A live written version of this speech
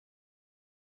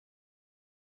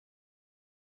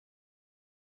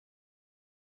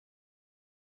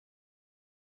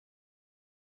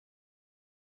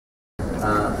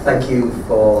Thank you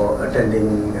for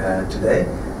attending today,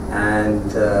 and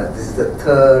this is the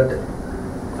third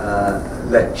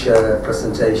lecture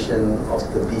presentation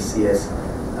of the BCS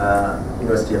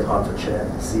University of Hertfordshire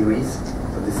series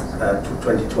for this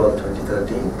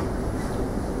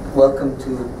 2012-2013. Welcome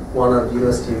to one of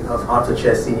University of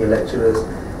Hertfordshire senior lecturers,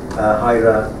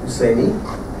 Hajrë Hyseni,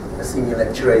 a senior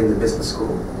lecturer in the business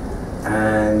school,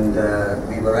 and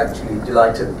we were actually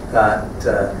delighted that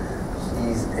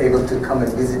he's able to come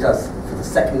and visit us for the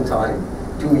second time,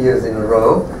 2 years in a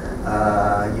row.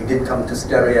 You did come to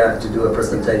Stereo to do a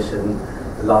presentation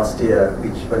last year,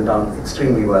 which went down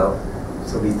extremely well.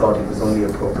 So we thought it was only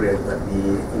appropriate that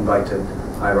we invited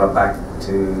Hajrë back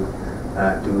to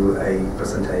do a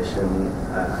presentation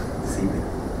this evening.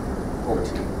 Over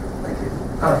to you. Thank you.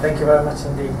 Oh, thank you very much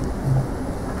indeed.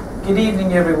 Good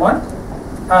evening, everyone.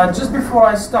 Just before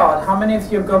I start, how many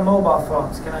of you have got mobile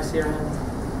phones? Can I see your hand?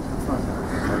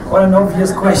 What an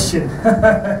obvious question.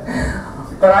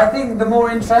 But I think the more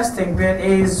interesting bit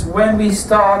is when we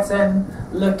start and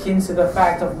look into the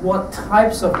fact of what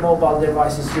types of mobile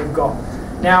devices you've got.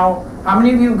 Now, how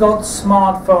many of you got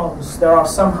smartphones that are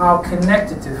somehow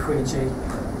connected to 3G?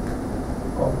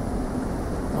 Well,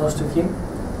 most of you.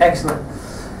 Excellent.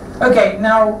 Okay,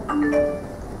 now,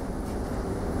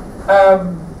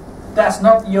 that's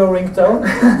not your ringtone.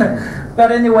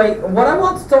 But anyway, what I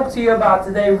want to talk to you about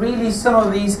today, really some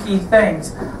of these key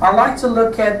things. I like to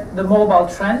look at the mobile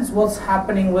trends, what's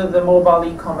happening with the mobile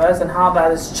e-commerce and how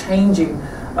that is changing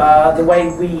the way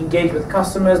we engage with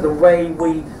customers, the way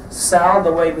we sell,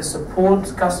 the way we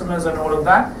support customers and all of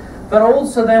that. But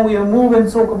also then we will move and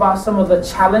talk about some of the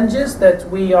challenges that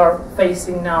we are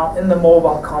facing now in the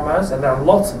mobile commerce, and there are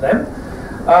lots of them.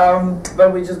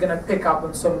 But we're just going to pick up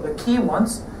on some of the key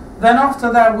ones. Then after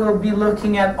that, we'll be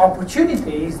looking at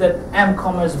opportunities that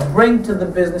m-commerce bring to the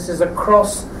businesses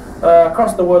across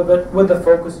the world, but with the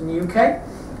focus in the UK.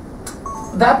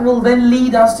 That will then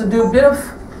lead us to do a bit of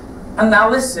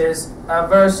analysis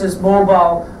versus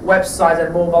mobile websites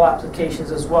and mobile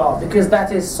applications as well, because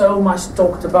that is so much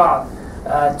talked about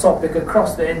topic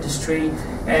across the industry,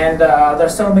 and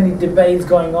there's so many debates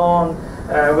going on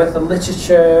with the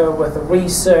literature, with the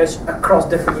research across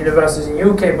different universities in the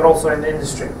UK, but also in the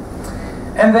industry.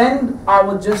 And then I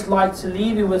would just like to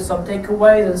leave you with some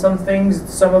takeaways and some things,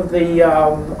 some of the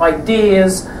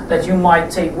ideas that you might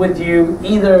take with you,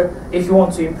 either if you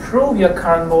want to improve your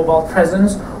current mobile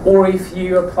presence or if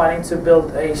you are planning to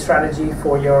build a strategy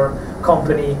for your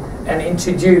company and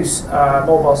introduce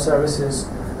mobile services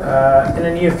in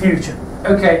the near future.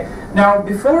 Okay, now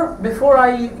before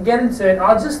I get into it,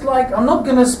 I'm not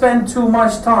going to spend too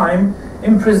much time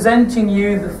in presenting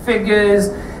you the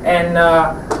figures and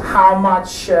how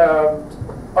much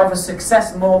of a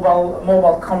success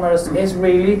mobile commerce is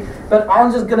really, but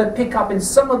I'm just going to pick up in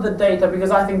some of the data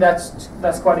because I think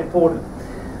that's quite important.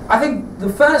 I think the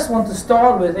first one to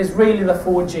start with is really the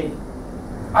 4G.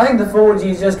 I think the 4G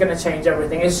is just going to change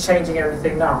everything. It's changing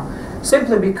everything now,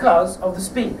 simply because of the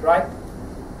speed, right?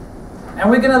 And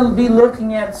we're going to be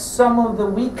looking at some of the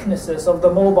weaknesses of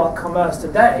the mobile commerce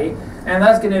today, and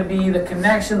that's going to be the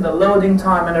connection, the loading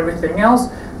time and everything else.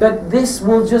 But this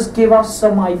will just give us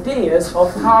some ideas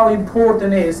of how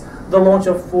important is the launch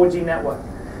of 4G network.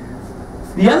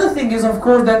 The other thing is, of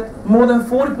course, that more than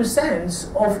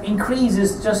 40% of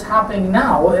increases just happening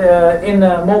now in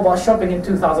mobile shopping in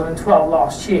 2012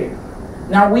 last year.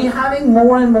 Now we're having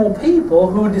more and more people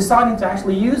who are deciding to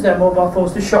actually use their mobile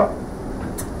phones to shop.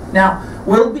 Now,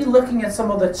 we'll be looking at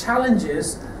some of the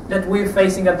challenges that we're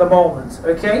facing at the moment,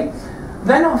 okay?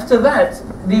 Then after that,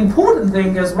 the important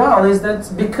thing as well is that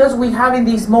because we're having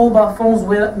these mobile phones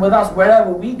with us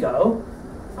wherever we go,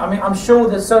 I mean, I'm sure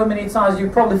that so many times you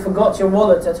probably forgot your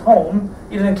wallet at home,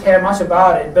 you didn't care much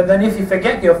about it, but then if you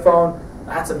forget your phone,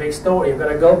 that's a big story. You've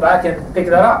got to go back and pick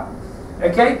that up,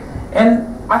 okay?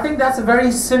 And I think that's a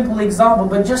very simple example,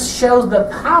 but just shows the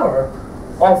power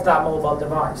of that mobile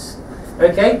device.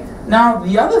 Okay, now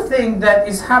the other thing that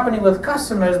is happening with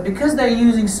customers, because they're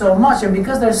using so much and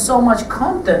because there's so much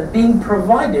content being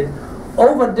provided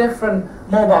over different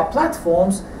mobile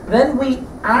platforms, then we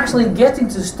are actually getting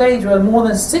to a stage where more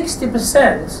than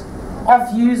 60%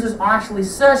 of users are actually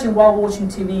searching while watching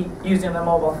TV using their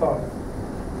mobile phone.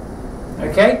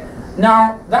 Okay,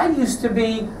 now that used to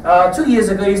be, 2 years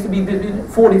ago, it used to be between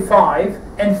 45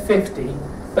 and 50,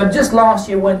 but just last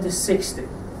year went to 60.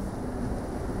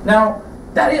 Now,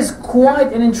 that is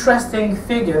quite an interesting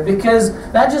figure because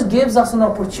that just gives us an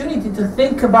opportunity to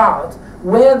think about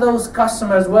where those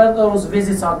customers, where those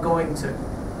visits are going to.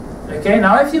 Okay,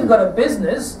 now if you've got a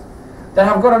business that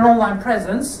have got an online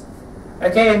presence,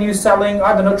 okay, and you're selling,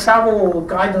 I don't know, travel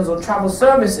guidance or travel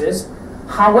services.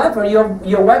 However, your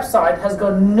website has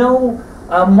got no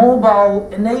mobile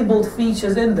enabled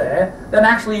features in there, then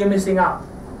actually you're missing out.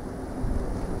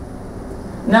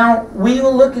 Now, we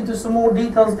will look into some more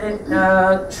details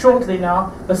shortly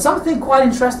now, but something quite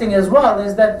interesting as well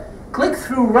is that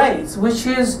click-through rates, which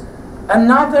is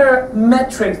another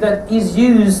metric that is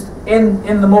used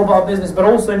in the mobile business, but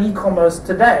also in e-commerce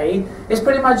today, is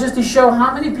pretty much just to show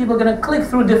how many people are going to click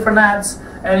through different ads,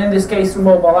 and in this case through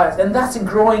mobile ads, and that's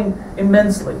growing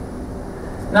immensely.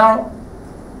 Now,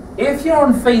 if you're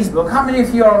on Facebook, how many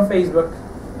of you are on Facebook?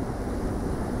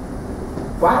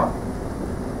 Wow.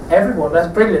 Everyone,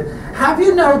 that's brilliant. Have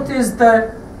you noticed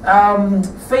the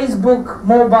Facebook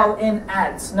mobile in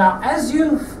ads? Now, as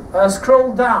you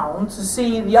scroll down to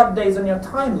see the updates on your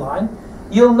timeline,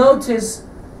 you'll notice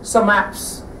some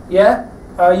apps. Yeah,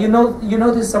 you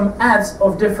notice some ads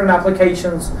of different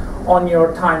applications on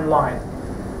your timeline.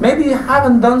 Maybe you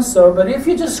haven't done so, but if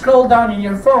you just scroll down in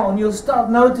your phone, you'll start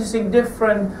noticing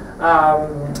different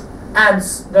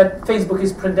ads that Facebook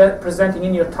is presenting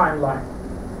in your timeline.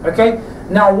 Okay.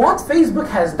 Now, what Facebook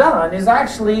has done is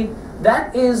actually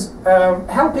that is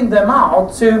helping them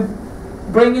out to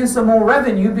bring in some more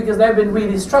revenue, because they've been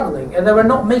really struggling and they were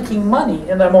not making money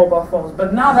in their mobile phones.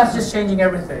 But now that's just changing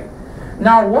everything.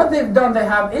 Now, what they've done, they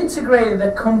have integrated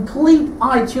the complete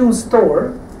iTunes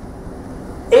store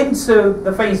into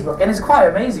the Facebook, and it's quite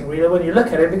amazing, really, when you look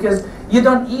at it, because you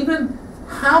don't even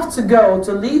have to go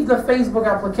to leave the Facebook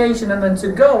application and then to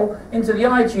go into the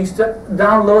iTunes to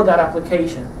download that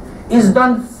application. Is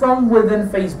done from within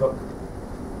Facebook.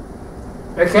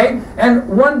 Okay,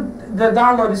 and when the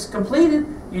download is completed,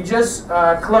 you just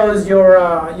close your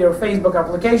Facebook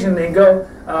application, then go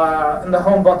in the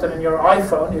home button on your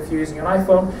iPhone if you're using an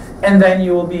iPhone, and then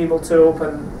you will be able to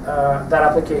open that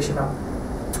application up.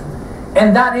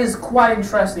 And that is quite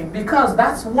interesting, because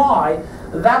that's why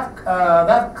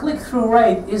that click-through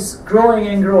rate is growing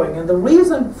and growing. And the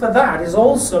reason for that is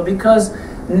also because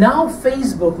now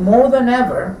Facebook, more than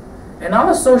ever, and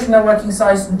other social networking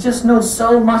sites just know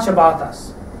so much about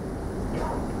us.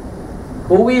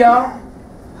 Who we are,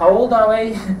 how old are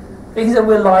we, things that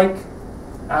we like,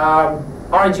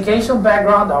 our educational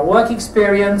background, our work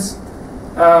experience,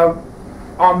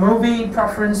 our movie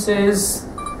preferences,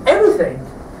 everything.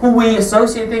 Who we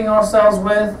associating ourselves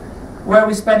with, where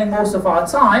we're spending most of our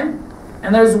time.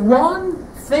 And there's one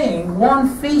thing,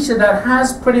 one feature that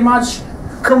has pretty much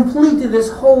completed this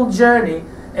whole journey,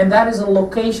 and that is a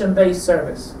location-based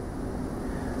service.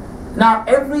 Now,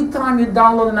 every time you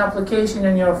download an application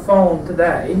on your phone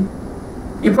today,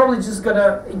 you're probably just going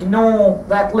to ignore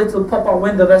that little pop-up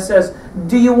window that says,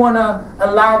 do you want to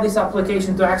allow this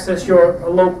application to access your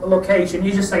location?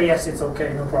 You just say, yes, it's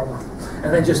okay, no problem,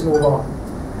 and then just move on.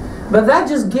 But that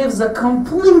just gives a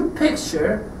complete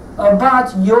picture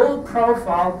about your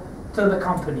profile to the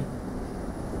company.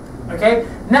 Okay?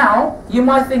 Now, you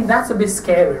might think that's a bit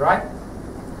scary, right?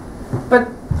 But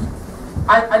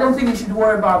I don't think you should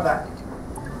worry about that.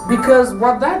 Because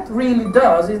what that really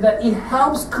does is that it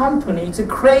helps company to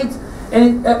create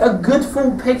a good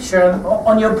full picture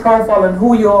on your profile and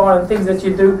who you are and things that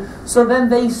you do, so then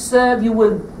they serve you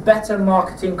with better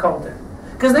marketing content.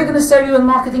 Because they're going to serve you with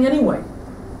marketing anyway.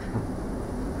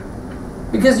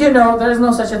 Because you know there is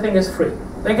no such a thing as free.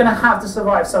 They're going to have to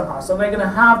survive somehow, so they're going to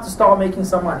have to start making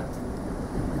some money.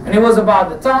 And it was about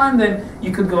the time that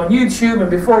you could go on YouTube,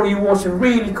 and before you watch a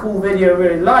really cool video you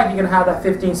really like, you're going to have that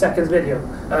 15 seconds video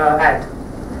ad.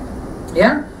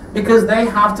 Yeah? Because they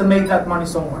have to make that money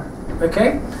somewhere.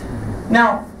 Okay?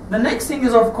 Now, the next thing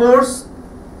is, of course,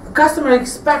 customers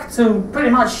expect to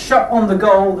pretty much shop on the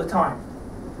go all the time.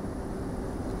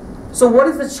 So what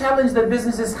is the challenge that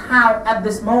businesses have at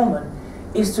this moment?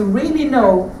 Is to really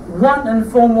know, one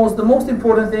and foremost, the most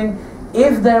important thing,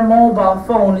 if their mobile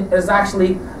phone is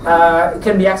actually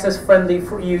can be access friendly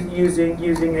for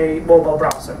using a mobile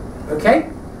browser. Okay?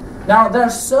 Now there are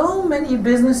so many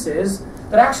businesses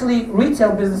that actually,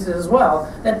 retail businesses as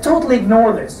well, that totally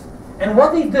ignore this. And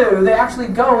what they do, they actually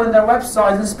go on their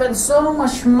websites and spend so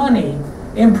much money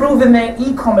improving their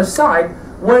e-commerce site,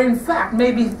 where in fact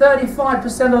maybe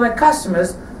 35% of their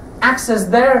customers access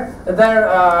their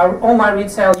online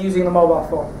retail using the mobile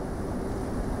phone.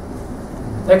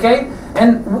 Okay?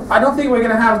 And I don't think we're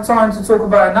going to have time to talk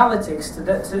about analytics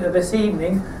this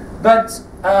evening, but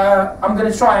I'm going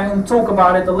to try and talk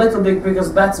about it a little bit,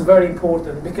 because that's very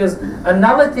important. Because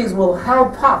analytics will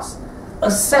help us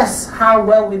assess how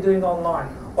well we're doing online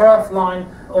or offline,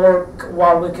 or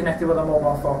while we're connected with a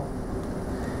mobile phone,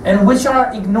 and which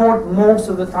are ignored most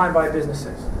of the time by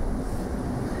businesses.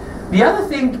 The other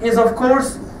thing is, of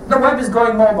course, the web is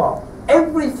going mobile.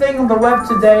 Everything on the web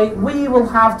today, we will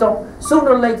have to,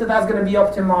 sooner or later, that's going to be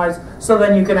optimized so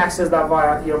then you can access that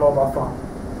via your mobile phone.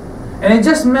 And it's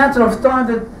just a matter of time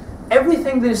that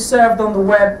everything that is served on the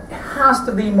web has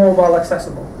to be mobile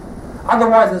accessible.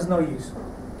 Otherwise, there's no use.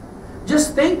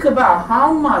 Just think about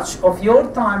how much of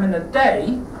your time in a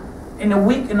day, in a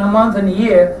week, in a month, in a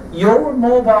year, your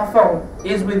mobile phone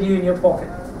is with you in your pocket.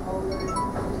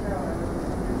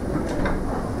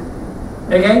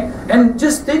 Okay? And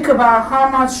just think about how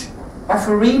much of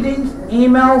reading,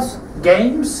 emails,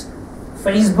 games,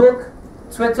 Facebook,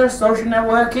 Twitter, social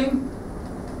networking,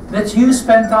 that you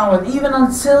spend time with, even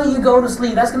until you go to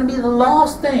sleep. That's going to be the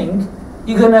last thing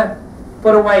you're going to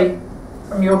put away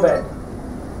from your bed.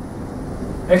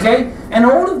 Okay? And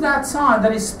all of that time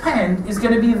that is spent is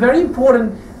going to be very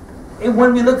important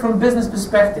when we look from a business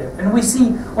perspective. And we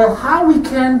see, well, how we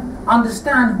can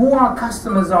understand who our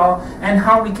customers are and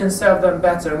how we can serve them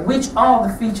better, and which are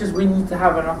the features we need to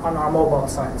have on our mobile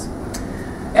sites.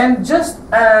 And just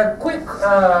a quick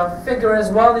figure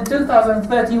as well, in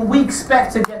 2013 we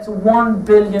expect to get to 1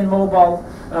 billion mobile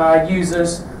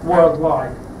users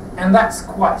worldwide, and that's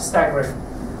quite staggering.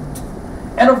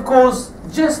 And of course,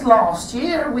 just last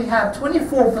year we had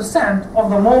 24% of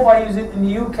the mobile users in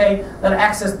the UK that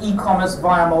accessed e-commerce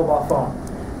via mobile phone.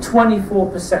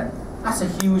 24%. That's a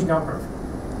huge number.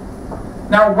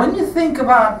 Now when you think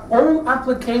about all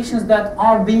applications that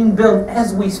are being built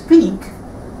as we speak,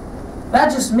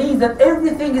 that just means that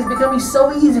everything is becoming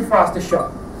so easy for us to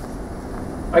shop.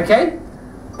 Okay?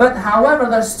 But however,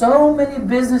 there's so many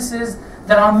businesses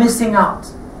that are missing out.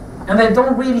 And they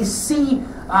don't really see,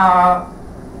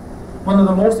 one of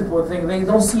the most important things, they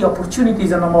don't see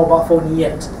opportunities on a mobile phone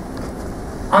yet.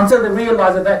 Until they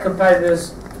realize that their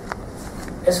competitors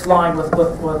is flying with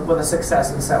a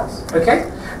success in sales.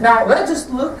 Okay? Now, let's just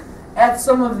look at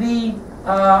some of the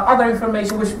other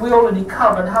information which we already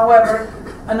covered. However,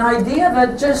 an idea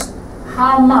that just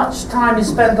how much time is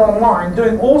spent online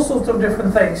doing all sorts of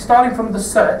different things, starting from the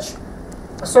search,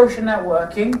 social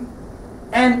networking,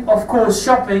 and of course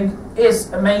shopping,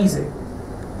 is amazing.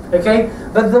 Okay?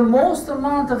 But the most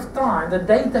amount of time, the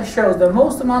data shows, the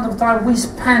most amount of time we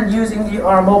spend using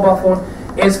our mobile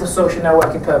phone is for social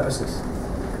networking purposes.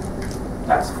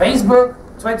 That's Facebook,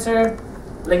 Twitter,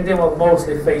 LinkedIn, well,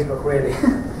 mostly Facebook really.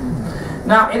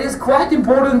 Now, it is quite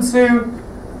important to,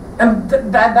 and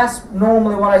that's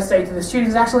normally what I say to the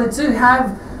students, actually to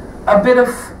have a bit of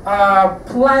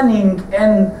planning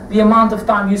and the amount of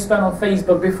time you spend on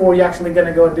Facebook before you're actually going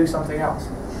to go and do something else.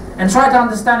 And try to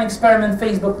understand, experiment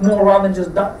Facebook more rather than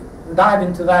just dive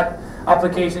into that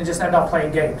application and just end up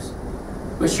playing games.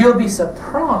 Which you'll be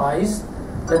surprised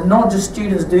that not just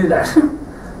students do that.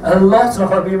 A lot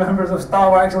of our members of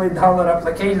staff actually download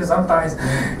applications. Sometimes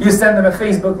you send them a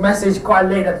Facebook message quite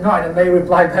late at night and they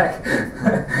reply back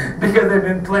because they've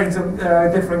been playing some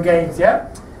different games,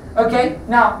 yeah? Okay,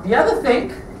 now the other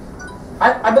thing,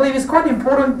 I believe it's quite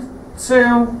important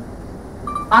to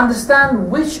understand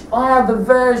which are the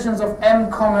versions of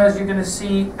m-commerce you're going to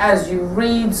see as you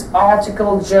read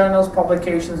articles, journals,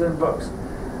 publications and books.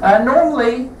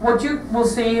 Normally, what you will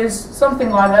see is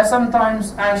something like that,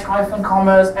 sometimes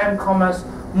 -commerce, m-commerce,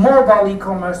 mobile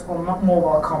e-commerce, or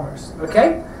mobile commerce,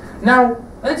 okay? Now,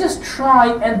 let's just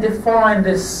try and define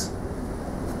this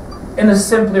in a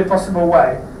simply possible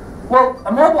way. Well,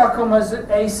 a mobile commerce is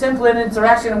a simple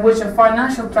interaction in which a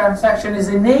financial transaction is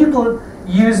enabled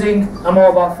using a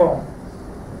mobile phone,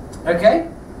 okay?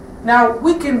 Now,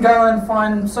 we can go and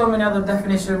find so many other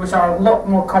definitions which are a lot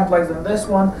more complex than this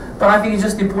one, but I think it's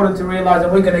just important to realize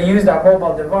that we're going to use that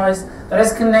mobile device that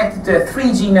is connected to a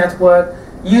 3G network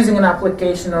using an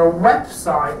application or a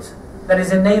website that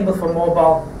is enabled for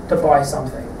mobile to buy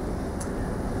something.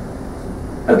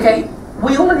 Okay,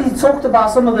 we already talked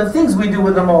about some of the things we do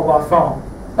with the mobile phone,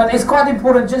 but it's quite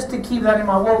important just to keep that in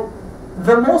mind. Well,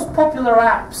 the most popular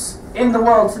apps in the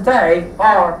world today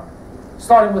are,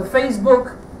 starting with Facebook,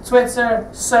 Twitter,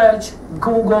 search,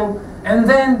 Google, and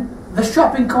then the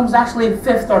shopping comes actually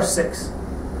 5th or 6th.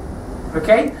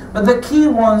 Okay? But the key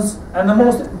ones and the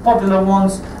most popular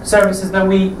ones, services that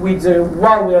we do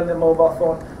while we're on the mobile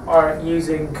phone, are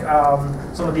using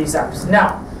some of these apps.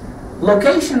 Now,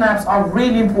 location apps are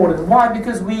really important. Why?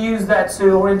 Because we use that to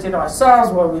orientate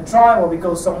ourselves while we drive, while we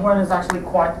go somewhere, and it's actually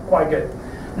quite good.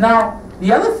 Now,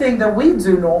 the other thing that we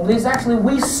do normally is actually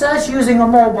we search using a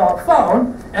mobile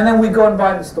phone and then we go and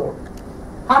buy in the store.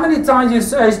 How many times you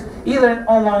searched either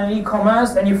online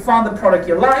e-commerce and you found the product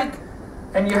you like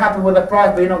and you're happy with the price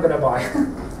but you're not going to buy?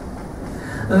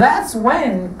 That's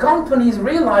when companies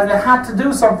realized they had to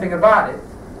do something about it.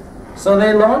 So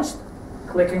they launched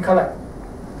Click and Collect.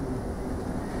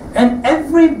 And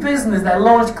every business that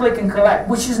launched click and collect,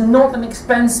 which is not an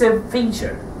expensive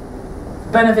feature,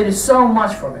 benefited so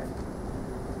much from it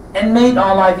and made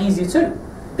our life easier too.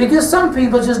 Because some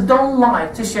people just don't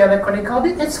like to share their credit card.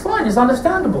 It's fine, it's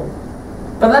understandable.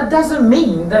 But that doesn't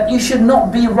mean that you should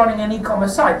not be running an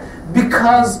e-commerce site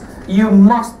because you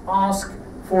must ask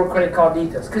for credit card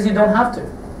details, because you don't have to.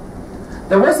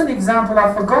 There was an example,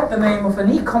 I forgot the name of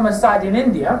an e-commerce site in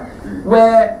India,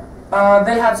 where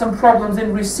they had some problems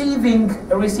in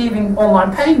receiving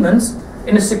online payments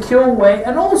in a secure way,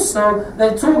 and also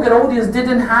their target audience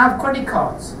didn't have credit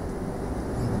cards.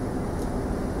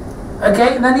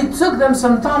 Okay, and then it took them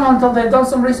some time until they'd done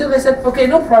some research. They said, okay,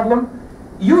 no problem,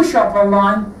 you shop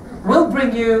online, we'll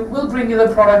bring you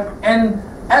the product, and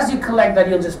as you collect that,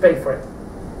 you'll just pay for it.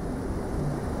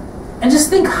 And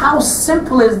just think how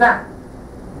simple is that?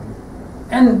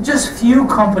 And just few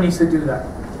companies to do that.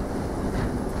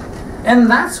 And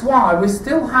that's why we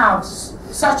still have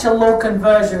such a low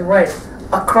conversion rate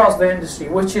across the industry,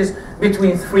 which is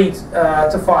between 3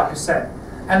 to 5%.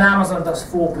 And Amazon does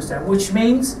 4%, which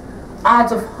means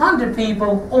out of 100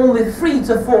 people, only 3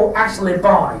 to 4 actually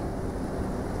buy.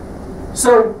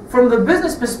 So from the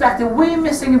business perspective, we're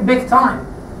missing big time.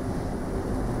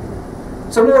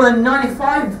 So more than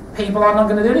 95 people are not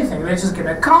going to do anything. They're just going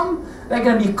to come, they're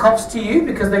going to be cops to you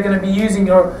because they're going to be using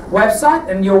your website,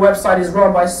 and your website is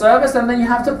run by service, and then you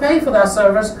have to pay for that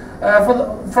service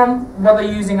from whether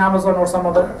you're using Amazon or some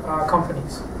other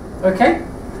companies. Okay?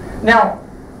 Now,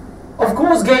 of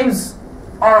course, games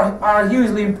are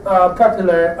hugely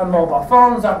popular on mobile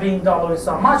phones, are being downloaded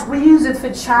so much. We use it for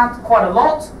chat quite a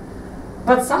lot,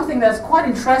 but something that's quite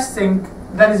interesting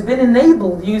that has been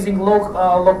enabled using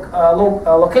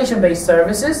location-based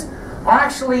services are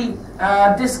actually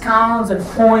discounts and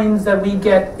points that we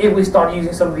get if we start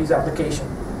using some of these applications.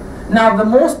 Now, the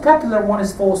most popular one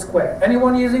is Foursquare.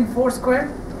 Anyone using Foursquare?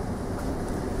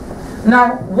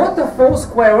 Now, what the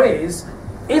Foursquare is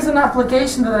an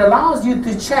application that allows you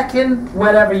to check in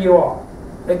wherever you are.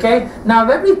 Okay? Now,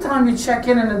 every time you check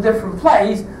in a different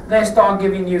place, they start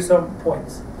giving you some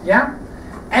points. Yeah?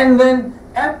 And then,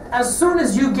 as soon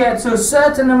as you get to a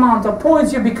certain amount of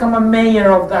points, you become a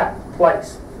mayor of that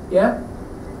place. Yeah?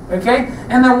 Okay?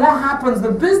 And then what happens?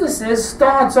 The businesses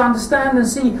start to understand and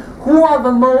see who are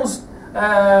the most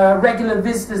regular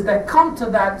visitors that come to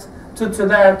that to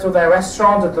their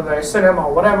restaurant or to their cinema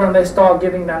or whatever, and they start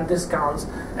giving them discounts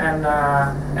and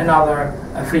other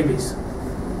freebies.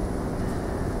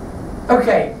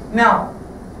 Okay, now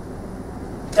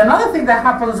another thing that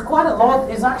happens quite a lot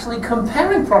is actually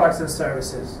comparing products and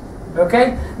services.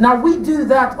 Okay, now we do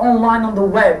that online on the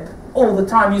web all the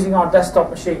time using our desktop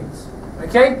machines.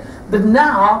 Okay, but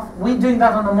now we're doing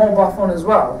that on a mobile phone as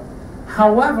well.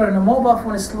 However, in a mobile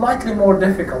phone it's slightly more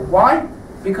difficult. Why?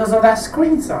 Because of that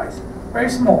screen size. Very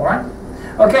small, right?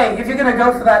 Okay, if you're going to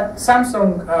go for that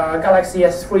Samsung Galaxy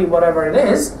S3, whatever it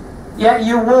is, yeah,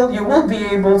 you will be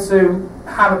able to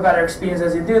have a better experience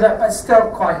as you do that, but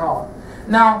still quite hard.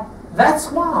 Now,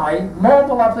 that's why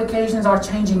mobile applications are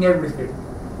changing everything.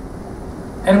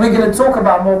 And we're going to talk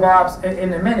about mobile apps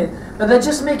in a minute, but they're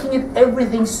just making it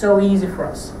everything so easy for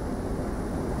us.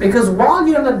 Because while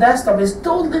you're on the desktop, it's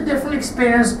totally different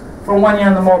experience from when you're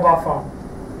on the mobile phone.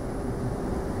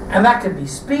 And that could be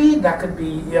speed, that could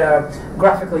be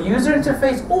graphical user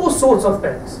interface, all sorts of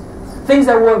things. Things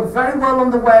that work very well on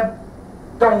the web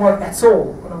don't work at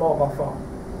all on a mobile phone.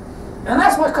 And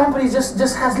that's why companies just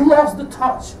has lost the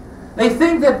touch. They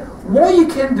think that what you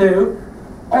can do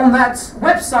on that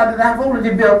website that they have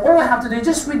already built, all I have to do is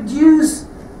just reduce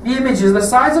the images, the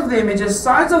size of the images,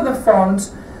 size of the font,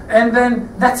 and then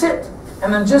that's it.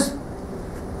 And then just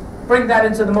bring that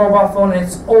into the mobile phone and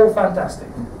it's all fantastic.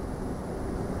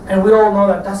 And we all know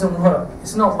that doesn't work.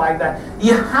 It's not like that.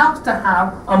 You have to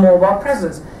have a mobile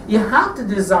presence. You have to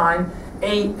design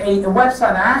a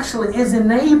website that actually is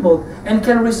enabled and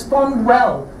can respond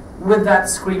well with that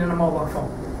screen on a mobile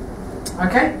phone.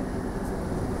 Okay?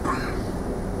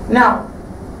 Now,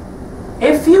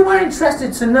 if you were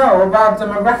interested to know about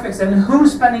demographics and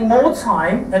who's spending more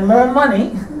time and more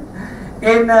money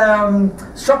in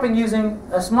shopping using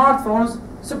smartphones,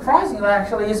 surprisingly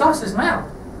actually it's us, Ismail,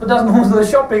 who does most of the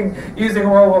shopping using a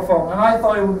mobile phone. And I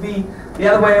thought it would be the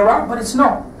other way around, but it's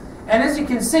not. And as you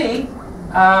can see,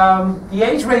 the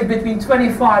age range between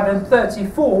 25 and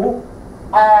 34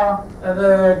 are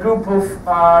the group of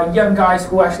young guys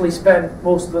who actually spend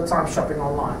most of the time shopping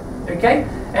online. Okay?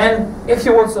 And if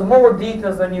you want some more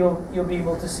details, then you'll be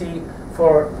able to see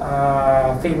for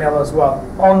female as well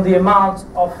on the amount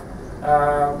of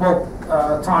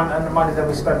time and the money that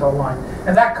we spend online.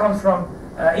 And that comes from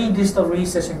eDigital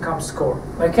Research and ComScore.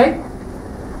 Okay?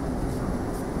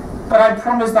 I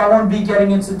promised I won't be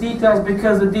getting into details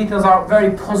because the details are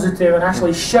very positive and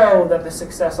actually show that the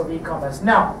success of e-commerce.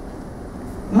 Now,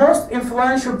 most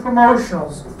influential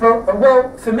promotionals,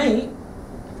 well, for me,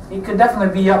 it could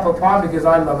definitely be apple pie because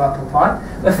I love apple pie.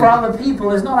 But for other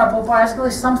people, it's not apple pie, it's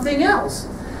actually something else.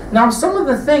 Now, some of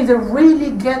the things that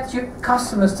really get your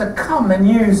customers to come and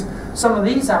use some of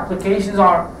these applications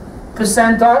are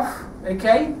 % off,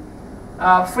 okay,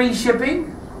 free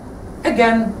shipping.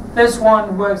 Again, this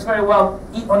one works very well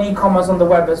on e-commerce on the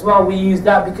web as well. We use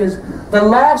that because the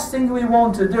last thing we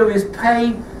want to do is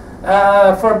pay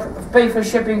for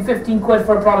shipping 15 quid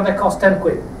for a product that costs 10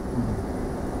 quid.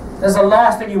 That's the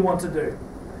last thing you want to do.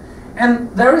 And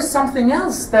there is something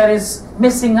else that is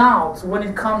missing out when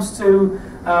it comes to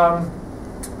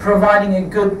providing a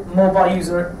good mobile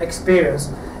user experience,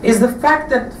 is the fact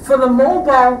that for the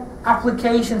mobile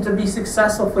application to be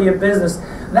successful for your business,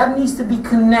 that needs to be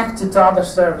connected to other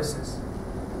services.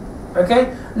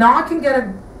 Okay? Now I can get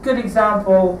a good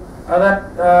example that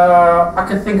I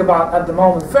can think about at the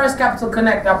moment. First Capital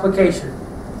Connect application,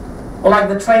 or like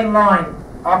the Train Line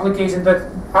application that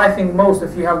I think most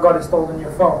of you have got installed on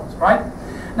your phones, right?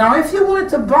 Now if you wanted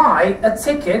to buy a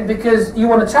ticket because you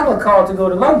want a travel card to go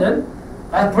to London,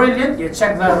 that's brilliant. You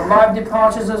check the live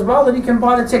departures as well, then you can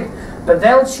buy the ticket. But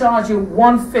they'll charge you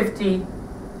 $150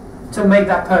 to make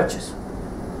that purchase.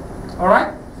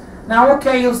 Alright? Now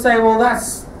okay, you'll say, well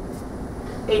that's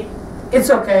it. It's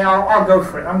okay, I'll go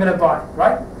for it, I'm going to buy it,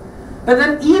 right? But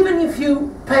then even if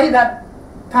you pay that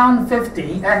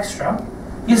 £1.50 extra,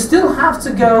 you still have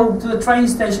to go to the train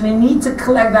station and need to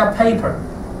collect that paper.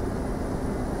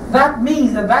 That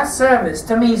means that that service,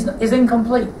 to me, is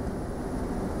incomplete.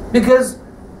 Because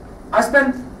I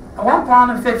spent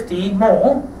 £1.50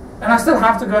 more, and I still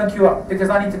have to go and queue up, because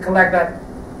I need to collect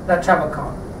that travel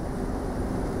card.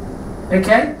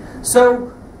 Okay?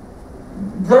 So,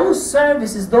 those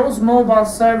services, those mobile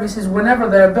services, whenever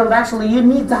they're built, actually you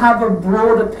need to have a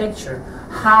broader picture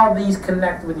how these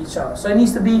connect with each other. So it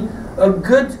needs to be a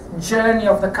good journey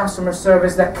of the customer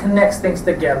service that connects things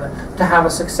together to have a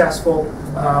successful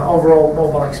overall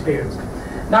mobile experience.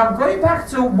 Now going back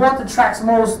to what attracts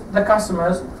most the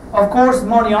customers, of course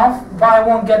money off, buy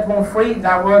one get one free,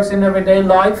 that works in everyday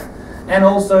life and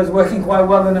also is working quite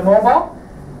well in the mobile.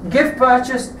 Gift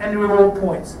purchase and reward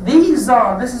points. This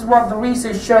is what the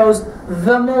research shows,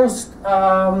 the most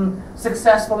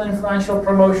successful, influential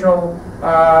promotional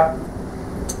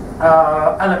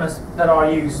elements that are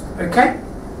used. Okay?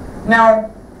 Now,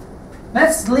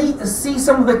 let's see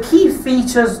some of the key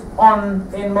features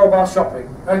in mobile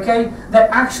shopping. Okay? That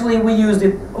actually we use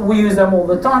them all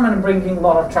the time and bringing a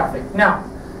lot of traffic. Now,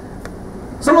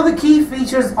 some of the key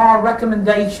features are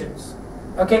recommendations.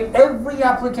 Okay, every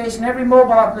application, every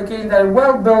mobile application that is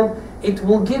well built, it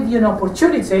will give you an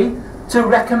opportunity to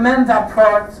recommend that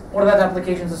product or that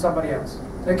application to somebody else.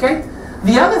 Okay?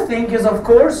 The other thing is, of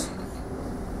course,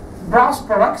 browse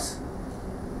products.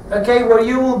 Okay, where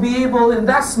you will be able in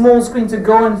that small screen to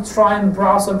go and try and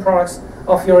browse some products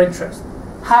of your interest.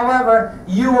 However,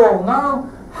 you all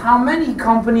know how many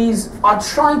companies are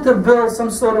trying to build some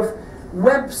sort of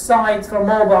website for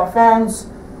mobile phones,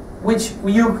 which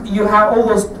you have all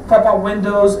those pop-up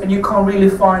windows and you can't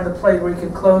really find the place where you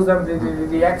can close them,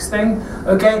 the X thing,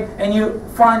 okay? And you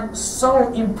find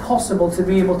so impossible to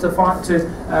be able to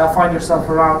find yourself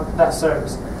around that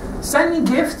service. Sending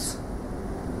gifts,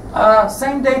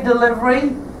 same-day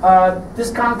delivery,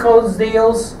 discount codes,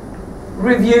 deals,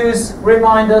 reviews,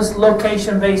 reminders,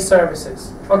 location-based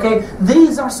services. Okay,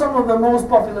 these are some of the most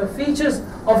popular features.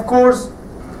 Of course,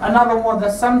 another one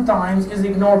that sometimes is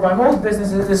ignored by most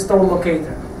businesses is store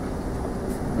locator.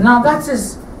 Now that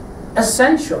is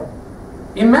essential.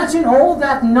 Imagine all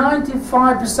that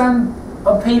 95%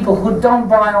 of people who don't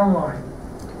buy online.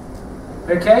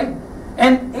 Okay?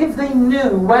 And if they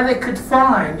knew where they could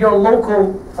find your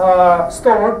local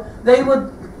store, they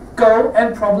would go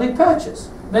and probably purchase.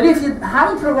 But if you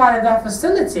haven't provided that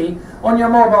facility on your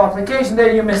mobile application,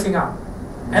 then you're missing out.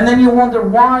 And then you wonder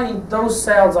why those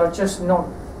sales are just not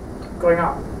going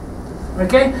up.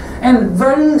 Okay? And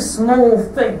very small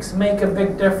things make a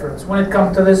big difference when it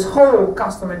comes to this whole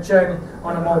customer journey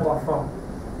on a mobile phone.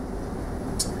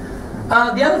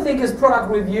 The other thing is product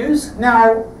reviews.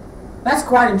 Now, that's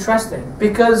quite interesting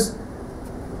because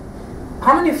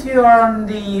how many of you are on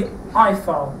the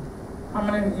iPhone? How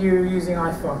many of you are using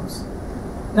iPhones?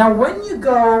 Now, when you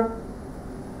go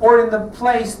or in the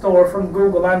Play Store from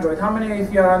Google Android, how many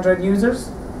of you are Android users?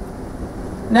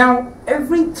 Now,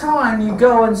 every time you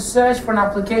go and search for an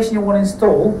application you want to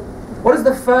install, what is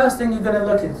the first thing you're going to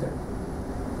look into?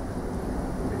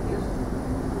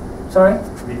 Reviews. Sorry?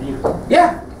 Reviews.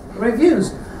 Yeah,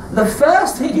 reviews. the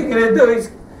first thing you're going to do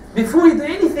is, before you do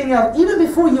anything else, even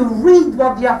before you read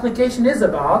what the application is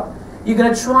about, you're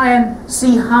going to try and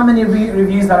see how many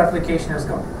reviews that application has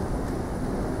got.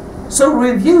 So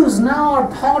reviews now are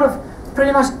part of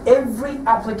pretty much every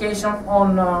application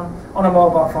on a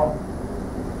mobile phone.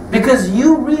 Because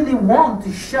you really want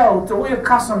to show to all your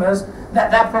customers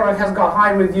that that product has got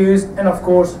high reviews, and of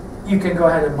course you can go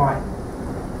ahead and buy it.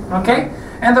 Okay?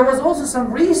 And there was also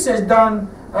some research done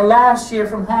last year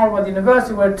from Harvard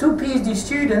University where 2 PhD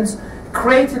students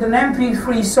created an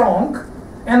MP3 song,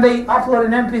 and they uploaded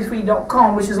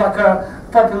mp3.com, which is like a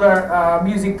popular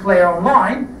music player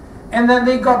online, and then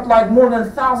they got like more than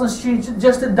 1,000 students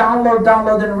just to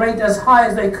download and rate as high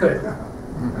as they could.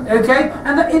 Okay?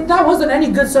 And that wasn't any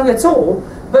good song at all,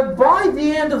 but by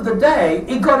the end of the day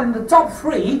it got in the top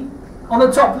 3 on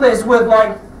the top list with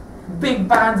like big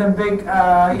bands and big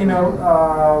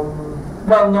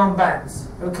well-known bands.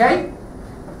 Okay?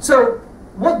 So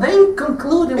what they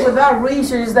concluded with that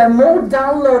research is that more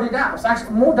downloaded apps,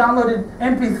 actually more downloaded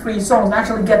MP3 songs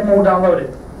actually get more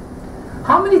downloaded.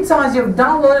 How many times you've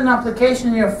downloaded an application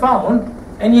in your phone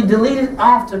and you delete it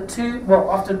after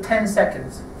 10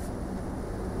 seconds?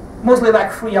 Mostly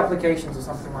like free applications or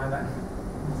something like that.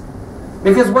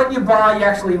 Because when you buy, you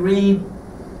actually read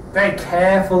very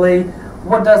carefully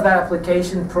what does that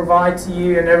application provide to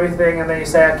you and everything, and then you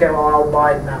say, okay, well, I'll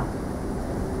buy it now.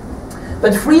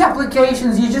 But free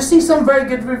applications, you just see some very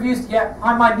good reviews. Yeah,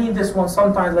 I might need this one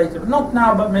sometime later. But not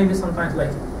now, but maybe sometime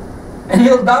later. And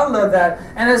you'll download that.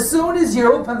 And as soon as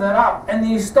you open that up and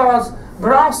you start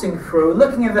browsing through,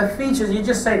 looking at the features, you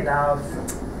just say, no,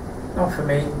 not for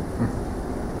me.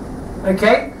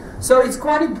 Okay? So it's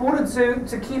quite important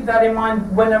to keep that in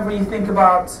mind whenever you think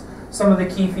about some of the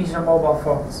key features of mobile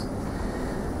phones.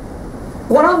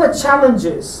 What are the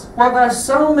challenges? Well, there are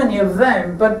so many of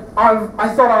them, but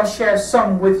I thought I'll share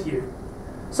some with you.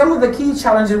 Some of the key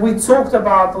challenges we talked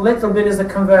about a little bit is the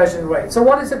conversion rate. So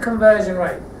what is the conversion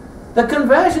rate? The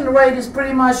conversion rate is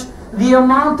pretty much the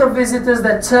amount of visitors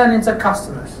that turn into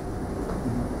customers.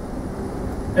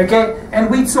 Okay? And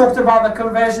we talked about the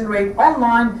conversion rate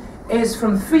online is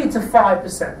from 3 to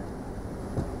 5%.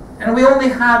 And we only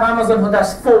have Amazon who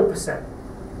does 4%.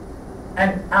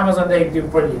 And Amazon, they do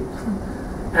brilliant.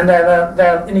 And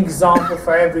they're an example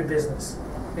for every business.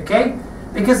 Okay?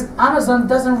 Because Amazon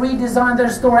doesn't redesign their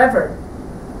store ever.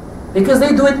 Because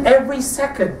they do it every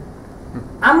second.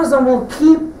 Amazon will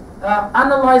keep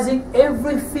analyzing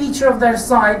every feature of their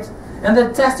site, and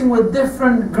they're testing with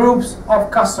different groups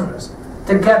of customers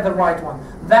to get the right one.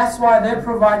 That's why they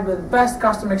provide the best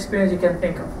customer experience you can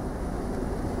think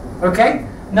of. Okay?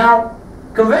 Now,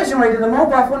 conversion rate in the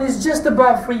mobile phone is just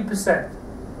above 3%.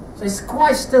 So it's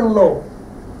quite still low.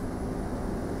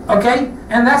 Okay?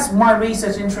 And that's my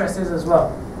research interest is as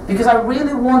well. Because I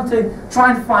really want to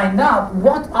try and find out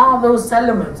what are those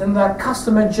elements in that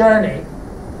customer journey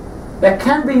that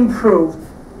can be improved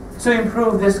to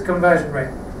improve this conversion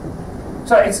rate.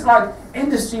 So it's like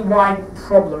industry-wide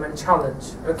problem and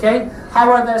challenge. Okay?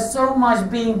 However, there's so much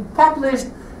being published,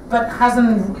 but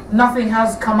nothing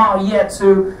has come out yet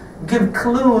to give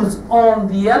clues on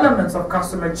the elements of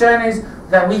customer journeys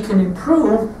that we can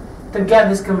improve to get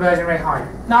this conversion rate higher.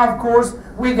 Now, of course,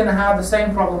 we're going to have the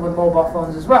same problem with mobile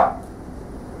phones as well.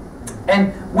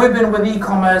 And we've been with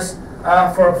e-commerce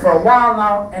for a while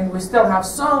now, and we still have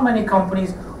so many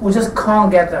companies who just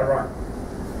can't get that right.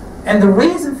 And the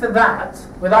reason for that,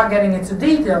 without getting into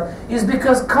detail, is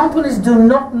because companies do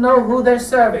not know who they're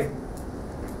serving.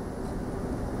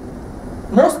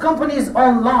 Most companies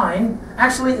online,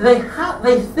 actually, they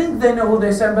think they know who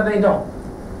they serve, but they don't.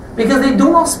 Because they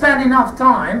do not spend enough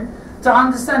time to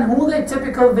understand who their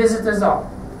typical visitors are.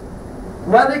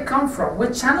 Where they come from,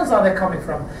 which channels are they coming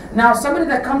from. Now, somebody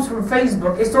that comes from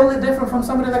Facebook is totally different from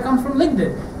somebody that comes from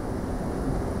LinkedIn.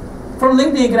 From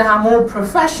LinkedIn, you're going to have more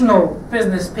professional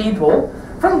business people.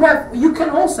 From web, you can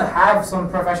also have some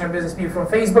professional business people from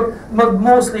Facebook, but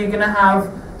mostly you're going to have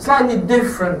slightly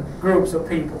different groups of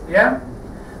people, yeah?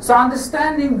 So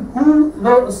understanding who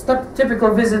those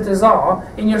typical visitors are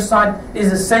in your site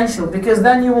is essential, because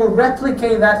then you will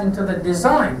replicate that into the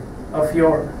design of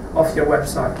your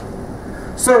website.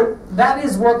 So that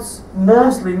is what's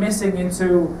mostly missing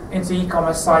into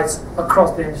e-commerce sites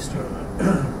across the industry.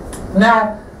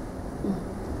 Now,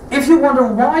 if you wonder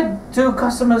why do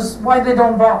customers, why they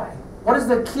don't buy, what is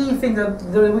the key thing,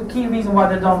 the key reason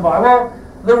why they don't buy? Well,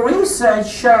 the research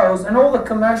shows, and all the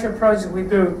commercial projects we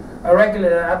do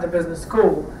regularly at the business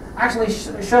school actually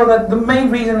show that the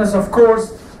main reason is, of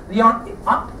course, the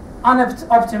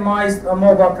unoptimized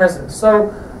mobile presence.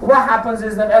 So what happens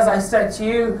is that, as I said to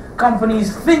you,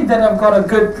 companies think that they've got a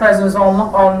good presence on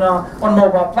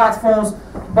mobile platforms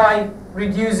by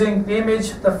reducing the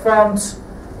image, the font,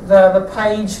 the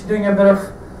page, doing a bit of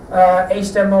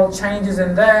HTML changes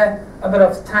in there, a bit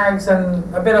of tags and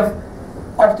a bit of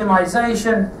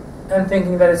optimization, and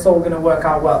thinking that it's all going to work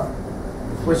out well,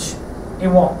 which it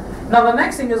won't. Now the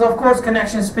next thing is, of course,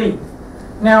 connection speed.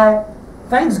 Now,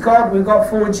 thanks God we've got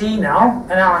 4G now,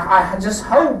 and I just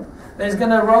hope that it's going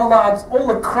to roll out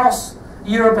all across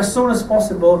Europe as soon as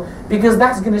possible, because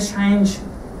that's going to change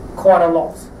quite a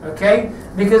lot, okay?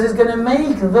 Because it's going to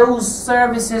make those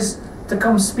services to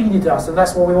come speedy to us, and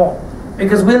that's what we want.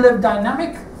 Because we live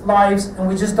dynamic lives and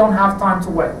we just don't have time to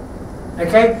wait,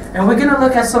 okay? And we're going to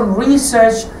look at some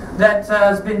research that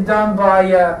has been done by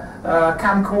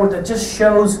Camcord that just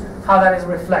shows how that is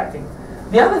reflecting.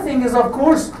 The other thing is, of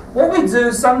course, what we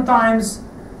do sometimes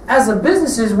as a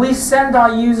businesses, we send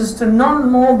our users to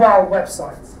non-mobile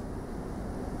websites.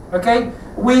 Okay,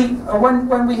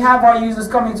 when we have our users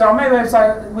coming to our main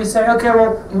website, we say, okay,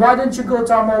 well, why don't you go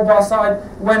to our mobile site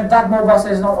when that mobile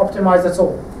site is not optimized at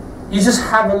all? You just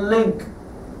have a link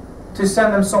to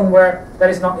send them somewhere that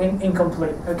is not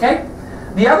incomplete. Okay.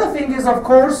 The other thing is, of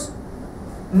course,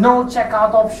 no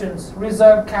checkout options,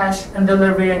 reserve cash and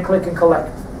delivery and click and collect.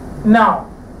 Now,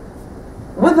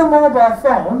 with the mobile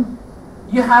phone,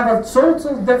 you have a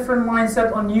total different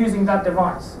mindset on using that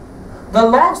device. The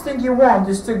last thing you want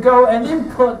is to go and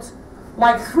input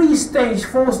like 3-stage,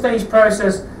 4-stage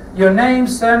process, your name,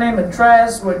 surname,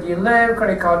 address, where do you live,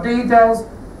 credit card details.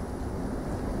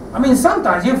 I mean,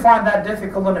 sometimes you find that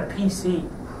difficult on a PC.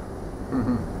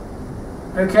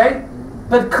 Okay?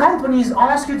 But companies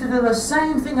ask you to do the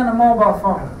same thing on a mobile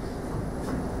phone.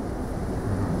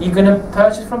 You're going to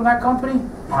purchase from that company?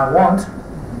 I won't.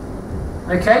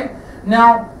 Okay?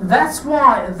 Now, that's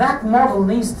why that model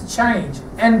needs to change.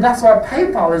 And that's why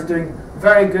PayPal is doing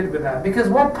very good with that. Because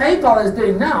what PayPal is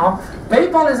doing now,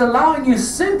 PayPal is allowing you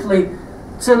simply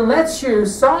to let you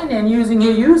sign in using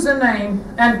your username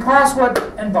and password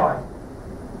and buy.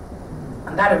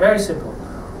 And that is very simple.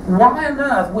 Why on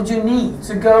earth would you need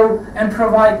to go and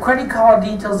provide credit card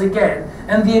details again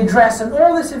and the address and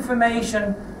all this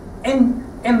information in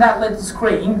that little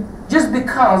screen just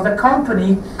because the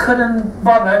company couldn't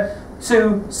bother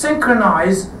to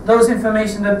synchronize those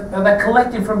information that they're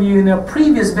collecting from you in their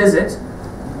previous visit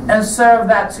and serve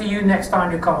that to you next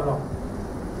time you come along?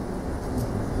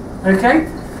 Okay?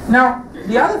 Now,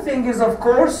 the other thing is, of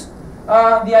course,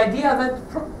 the idea that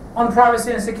on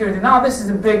privacy and security. Now, this is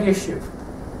a big issue.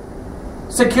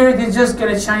 Security is just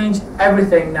going to change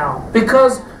everything now,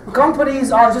 because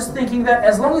companies are just thinking that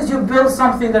as long as you build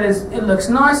something that it looks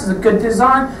nice, has a good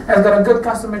design, has got a good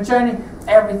customer journey,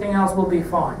 everything else will be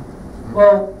fine.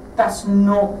 Well, that's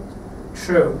not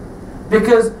true,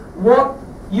 because what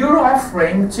you're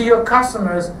offering to your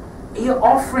customers, you're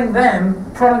offering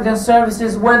them products and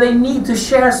services where they need to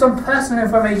share some personal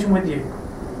information with you.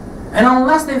 And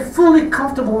unless they're fully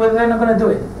comfortable with it, they're not going to do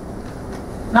it.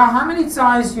 Now, how many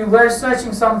times you were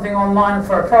searching something online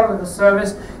for a product or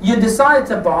service, you decided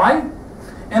to buy,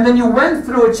 and then you went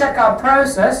through a checkout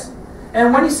process,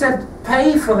 and when you said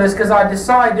pay for this because I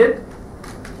decided,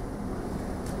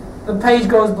 the page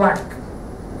goes blank.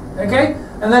 Okay?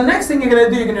 And the next thing you're going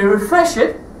to do, you're going to refresh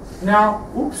it. Now,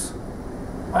 oops,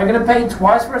 are you going to pay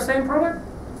twice for the same product?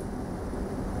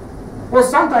 Well,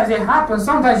 sometimes it happens.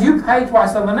 Sometimes you pay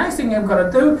twice. So the next thing you've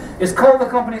got to do is call the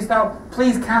company and say,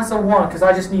 please cancel one because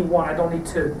I just need one. I don't need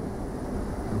two.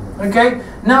 Okay?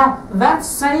 Now, that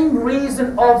same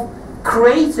reason of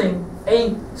creating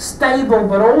a stable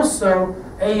but also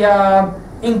a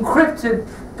encrypted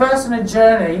personal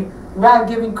journey while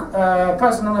giving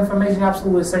personal information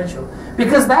absolutely essential.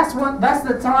 Because that's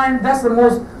the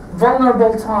most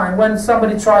vulnerable time when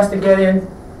somebody tries to get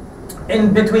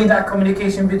in between that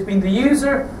communication between the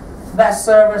user, that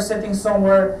server sitting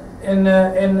somewhere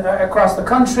across the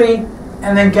country,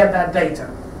 and then get that data.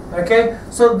 Okay,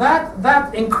 so that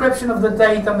encryption of the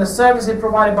data and the services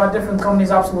provided by different companies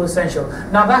is absolutely essential.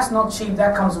 Now that's not cheap.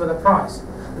 That comes with a price.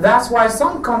 That's why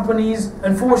some companies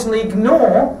unfortunately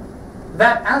ignore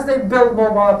that as they build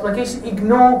mobile applications,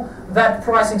 ignore that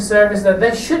pricing service that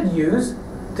they should use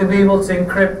to be able to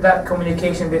encrypt that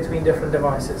communication between different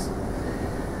devices.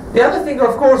 The other thing,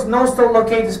 of course, no store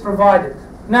locate is provided.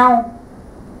 Now,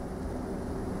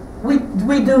 we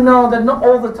do know that not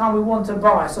all the time we want to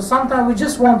buy. So sometimes we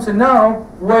just want to know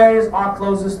where is our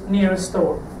closest, nearest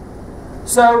store.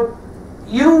 So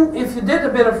if you did a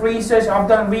bit of research I've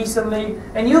done recently,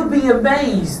 and you'll be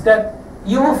amazed that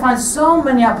you will find so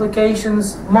many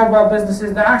applications, mobile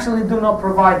businesses, that actually do not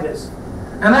provide this.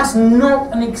 And that's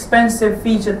not an expensive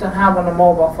feature to have on a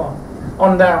mobile phone,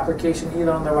 on their application,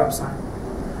 either on their website.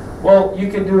 Well, you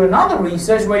can do another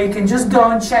research where you can just go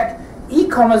and check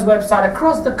e-commerce website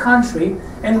across the country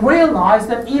and realize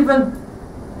that even,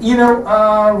 you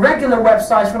know, regular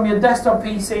websites from your desktop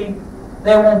PC,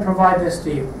 they won't provide this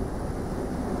to you.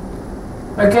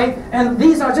 Okay, and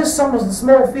these are just some of the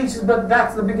small features, but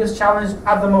that's the biggest challenge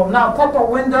at the moment. Now, pop-up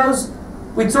windows,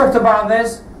 we talked about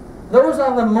this. Those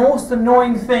are the most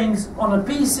annoying things on a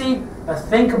PC, but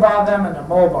think about them in a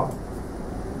mobile.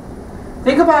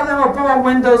 Think about them on pop-up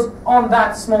windows on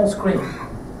that small screen.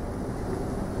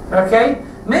 Okay,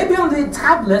 maybe on the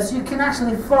tablets you can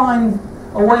actually find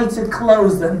a way to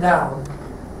close them down.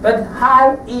 But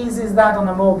how easy is that on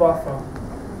a mobile phone?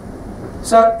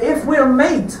 So if we're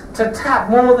made to tap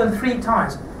more than 3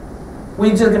 times,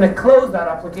 we're just going to close that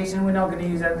application. We're not going to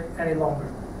use it any longer.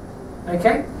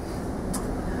 Okay?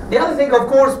 The other thing, of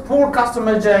course, poor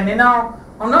customer journey. Now,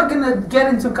 I'm not going to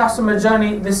get into customer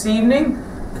journey this evening,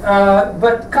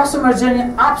 but customer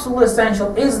journey, absolutely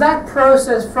essential. Is that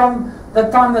process from the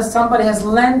time that somebody has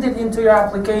landed into your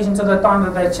application to the time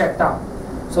that they're checked out.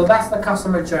 So that's the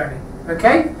customer journey.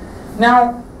 Okay?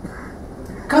 Now,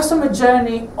 customer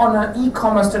journey on an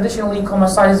e-commerce, traditional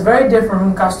e-commerce site is very different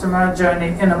from customer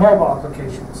journey in a mobile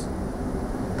applications.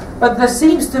 But there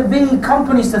seems to be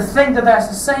companies to think that that's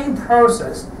the same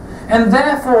process, and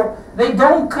therefore they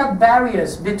don't cut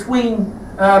barriers between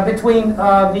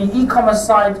the e-commerce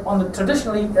site on the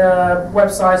traditional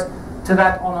websites to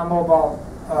that on a mobile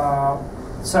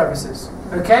services.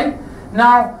 Okay?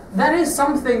 Now, that is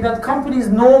something that companies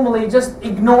normally just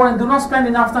ignore and do not spend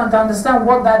enough time to understand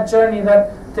what that journey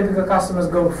that typical customers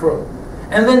go through.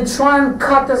 And then try and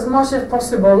cut as much as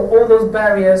possible all those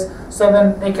barriers so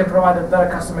then they can provide a better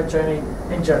customer journey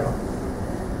in general.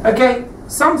 Okay,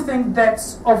 something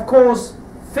that's of course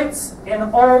fits in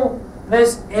all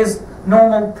this is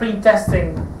normal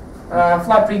pre-testing,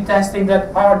 flight pre-testing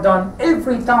that are done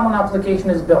every time an application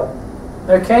is built.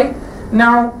 Okay,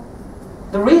 now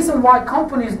the reason why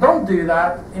companies don't do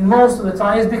that in most of the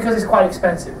time is because it's quite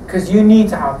expensive. Because you need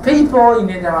to have people, you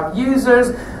need to have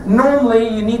users. Normally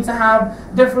you need to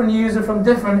have different users from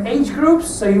different age groups,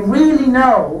 so you really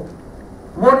know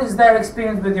what is their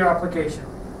experience with your application.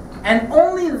 And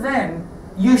only then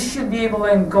you should be able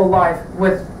to go live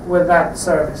with that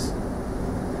service.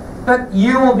 But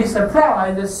you will be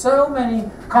surprised that so many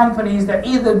companies that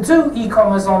either do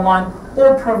e-commerce online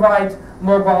or provide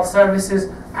mobile services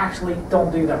actually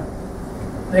don't do them.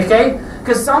 Okay?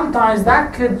 Because sometimes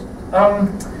that could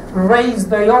raise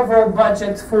the overall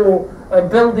budget for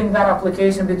building that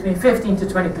application between 15 to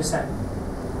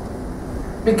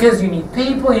 20%. Because you need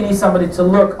people, you need somebody to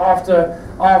look after,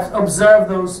 observe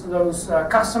those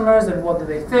customers and what do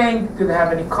they think, do they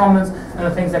have any comments, and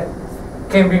the things that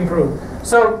can be improved.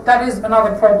 So that is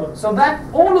another problem. So that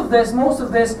all of this, most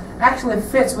of this, actually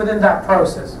fits within that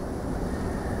process.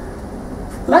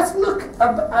 Let's look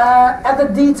at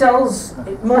the details,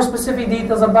 more specific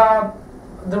details about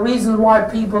the reason why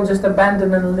people just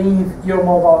abandon and leave your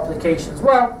mobile applications.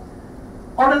 Well,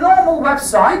 on a normal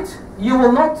website, you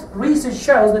will not, research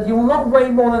shows that you will not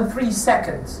wait more than 3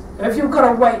 seconds. If you've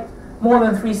got to wait more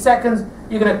than 3 seconds,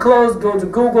 you're going to close, go to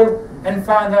Google, and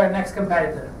find their next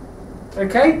competitor.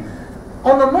 Okay?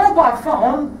 On the mobile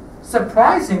phone,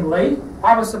 surprisingly,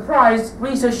 I was surprised,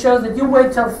 research shows that you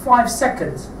wait till 5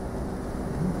 seconds.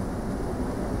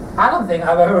 I don't think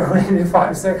I've ever waited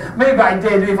 5 seconds. Maybe I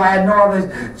did if I had no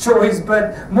other choice,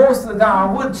 but most of the time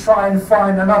I would try and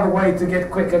find another way to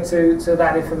get quicker to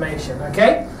that information,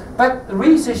 okay? But the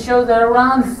research shows that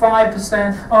around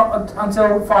 5%,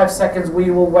 until 5 seconds, we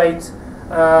will wait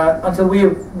until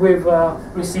we've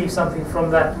received something from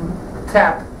that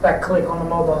tap, that click on the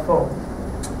mobile phone.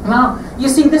 Now, you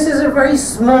see, this is a very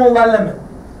small element.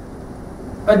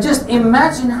 But just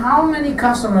imagine how many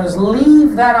customers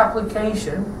leave that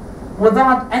application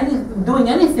without doing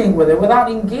anything with it,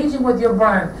 without engaging with your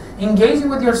brand, engaging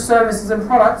with your services and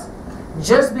products,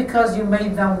 just because you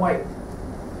made them wait.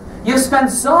 You spend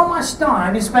so much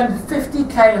time, you spend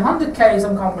 50K, 100K in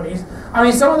some companies. I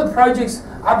mean, some of the projects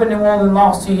I've been involved in the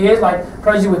last 2 years, like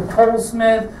projects with Paul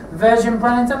Smith, Virgin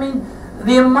Brands, I mean,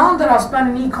 the amount that I've spent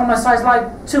in e-commerce sites is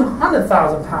like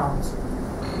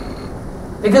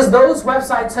 £200,000. Because those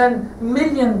websites turn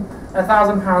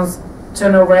 £1,000,000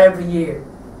 turnover every year.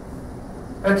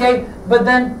 Okay? But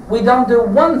then we don't do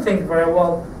one thing very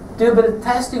well, do a bit of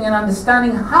testing and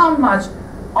understanding how much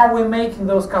are we making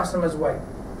those customers wait.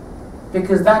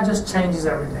 Because that just changes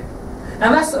everything.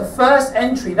 And that's the first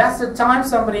entry. That's the time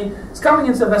somebody is coming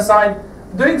into the site,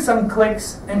 doing some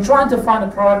clicks and trying to find a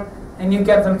product, and you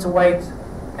get them to wait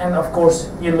and of course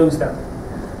you lose them.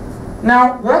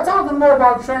 Now, what are the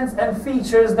mobile trends and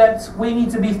features that we need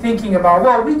to be thinking about?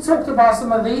 Well, we talked about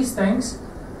some of these things,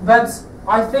 but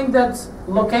I think that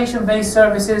location-based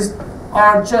services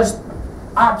are just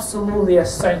absolutely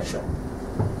essential.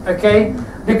 Okay?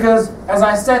 Because, as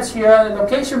I said here,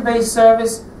 location-based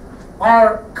service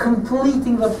are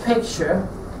completing the picture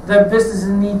that businesses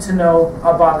need to know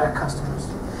about their customers.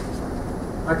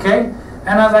 Okay?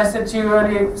 And as I said to you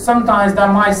earlier, sometimes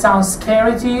that might sound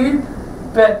scary to you,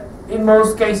 but in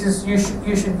most cases you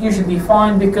should be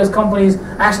fine, because companies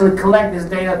actually collect this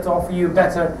data to offer you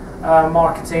better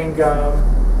marketing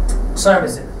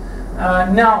services.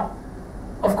 Now,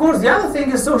 of course, the other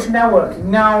thing is social networking.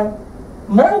 Now,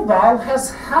 mobile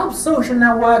has helped social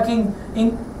networking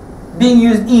in being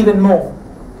used even more,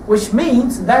 which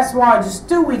means that's why just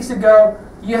 2 weeks ago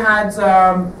you had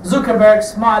Zuckerberg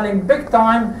smiling big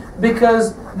time,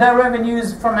 because their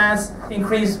revenues from ads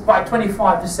increased by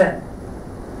 25%.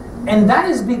 And that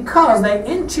is because they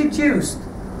introduced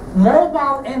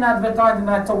mobile in advertising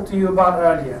that I talked to you about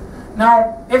earlier.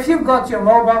 Now, if you've got your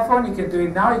mobile phone, you can do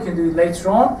it now, you can do it later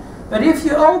on. But if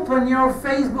you open your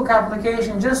Facebook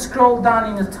application, just scroll down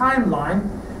in the timeline,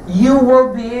 you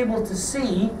will be able to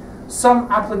see some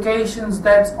applications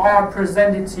that are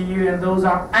presented to you, and those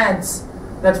are ads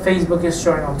that Facebook is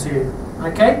showing on to you.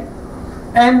 Okay?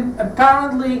 And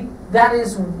apparently that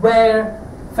is where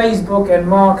Facebook and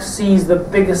Mark sees the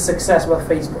biggest success with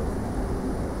Facebook.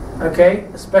 Okay?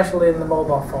 Especially in the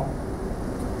mobile phone.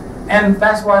 And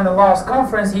that's why in the last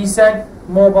conference he said,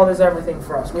 mobile is everything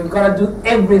for us. We've got to do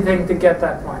everything to get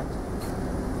that right.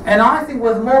 And I think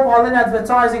with mobile in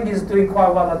advertising is doing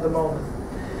quite well at the moment.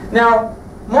 Now,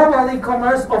 mobile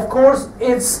e-commerce, of course,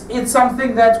 it's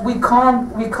something that we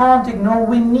can't ignore.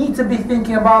 We need to be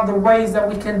thinking about the ways that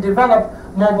we can develop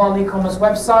mobile e-commerce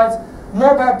websites.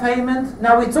 Mobile payment.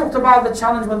 Now, we talked about the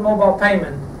challenge with mobile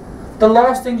payment. The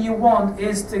last thing you want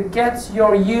is to get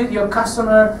your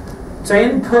customer to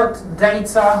input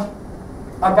data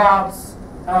about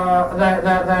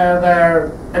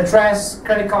their address,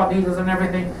 credit card details, and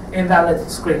everything in that little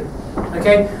screen.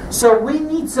 Okay, so we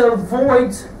need to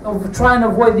try and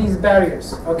avoid these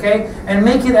barriers. Okay, and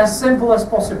make it as simple as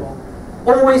possible.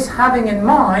 Always having in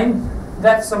mind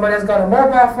that somebody has got a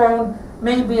mobile phone,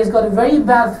 maybe has got a very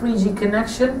bad 3G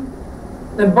connection.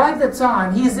 Then by the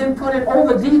time he's inputted all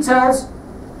the details,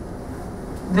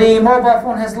 the mobile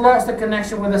phone has lost the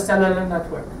connection with the cellular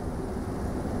network.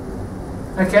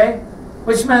 Okay,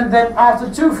 which meant that after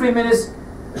 2-3 minutes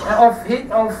of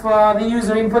the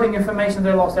user inputting information,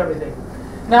 they lost everything.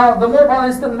 Now, the mobile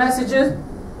instant messages,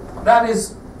 that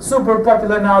is super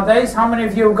popular nowadays. How many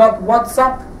of you got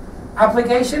WhatsApp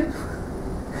application?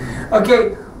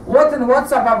 Okay, what an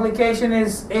WhatsApp application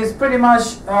is pretty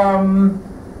much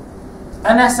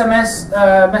an SMS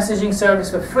messaging service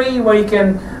for free, where you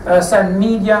can send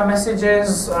media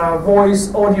messages,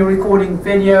 voice, audio recording,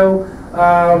 video,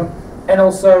 and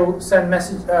also send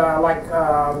message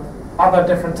other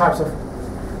different types of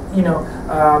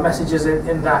messages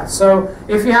in that. So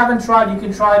if you haven't tried, you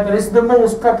can try it, but it's the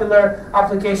most popular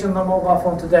application on the mobile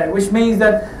phone today, which means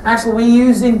that actually we're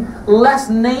using less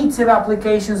native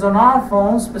applications on our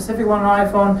phones, specifically on an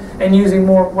iPhone, and using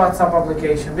more WhatsApp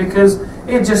application, because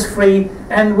it's just free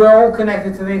and we're all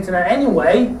connected to the internet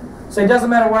anyway, so it doesn't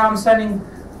matter where I'm sending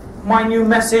my new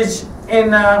message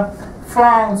in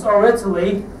France or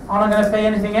Italy. I'm not going to pay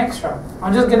anything extra.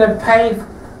 I'm just going to pay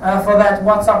for that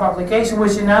WhatsApp application,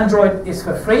 which in Android is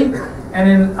for free, and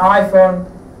in iPhone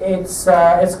it's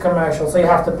commercial, so you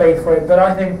have to pay for it. But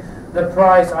I think the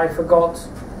price, I forgot,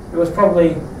 it was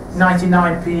probably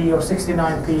 99p or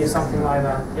 69p or something like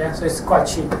that. Yeah, so it's quite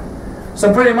cheap.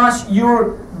 So pretty much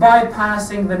you're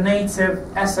bypassing the native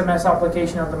SMS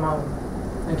application at the moment.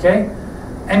 Okay,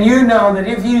 and you know that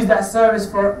if you use that service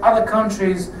for other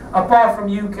countries apart from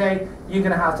UK, you're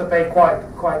going to have to pay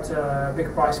quite a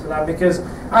big price for that, because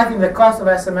I think the cost of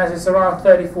SMS is around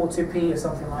 30-40p or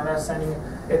something like that, sending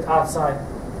it outside.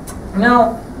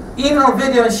 Now, email,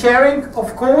 video, and sharing,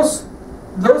 of course,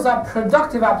 those are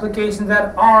productive applications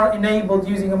that are enabled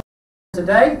using a mobile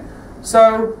today.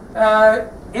 So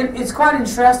it's quite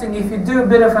interesting if you do a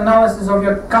bit of analysis of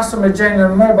your customer journey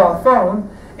on a mobile phone,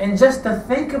 and just to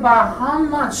think about how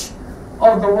much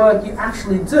of the work you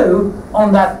actually do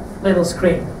on that little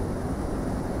screen.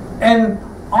 And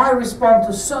I respond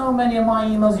to so many of my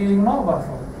emails using mobile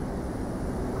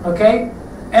phone. Okay?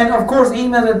 And of course,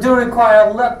 emails that do require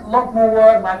a lot more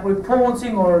work, like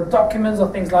reporting or documents or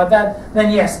things like that,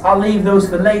 then yes, I'll leave those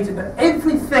for later. But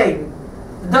everything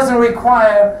that doesn't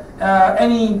require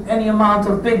any amount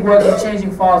of big work and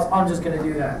changing files, I'm just going to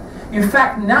do that. In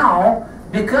fact, now,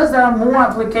 because there are more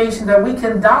applications that we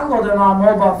can download on our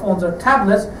mobile phones or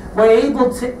tablets, we're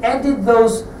able to edit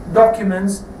those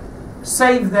documents,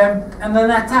 save them, and then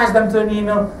attach them to an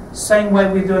email, same way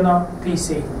we do on our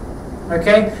PC.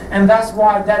 Okay? And that's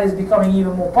why that is becoming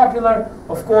even more popular,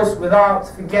 of course, without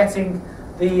forgetting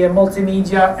the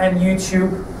multimedia and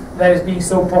YouTube that is being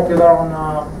so popular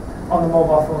on the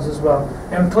mobile phones as well.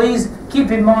 And please keep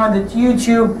in mind that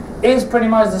YouTube is pretty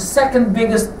much the second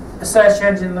biggest search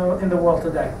engine in the world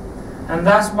today. And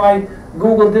that's why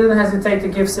Google didn't hesitate to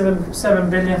give 7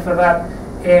 billion for that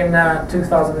in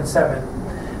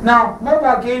 2007. Now,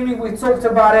 mobile gaming, we talked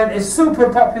about it, is super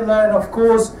popular, and of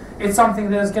course, it's something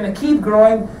that is going to keep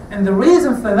growing. And the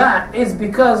reason for that is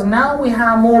because now we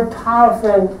have more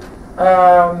powerful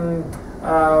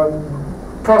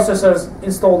processors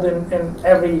installed in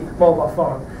every mobile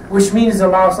phone, which means it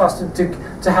allows us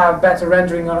to have better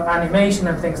rendering on animation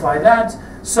and things like that.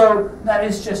 So that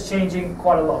is just changing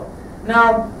quite a lot.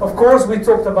 Now, of course, we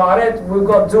talked about it. We've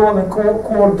got dual and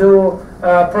core dual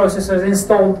processors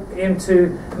installed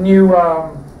into new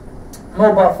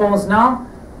mobile phones now,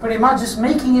 pretty much just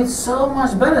making it so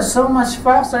much better, so much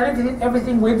faster,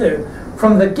 everything we do,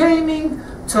 from the gaming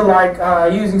to like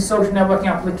using social networking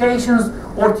applications,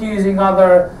 or to using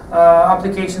other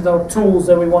applications or tools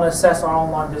that we want to assess our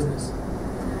online business.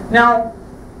 Now,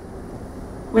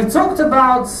 we talked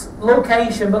about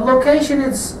location, but location,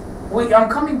 I'm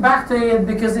coming back to it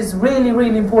because it's really,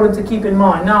 really important to keep in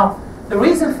mind. Now, the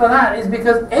reason for that is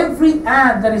because every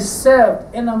ad that is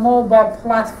served in a mobile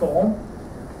platform,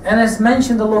 and as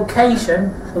mentioned the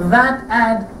location, that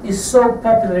ad is so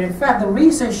popular. In fact, the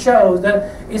research shows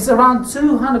that it's around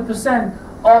 200%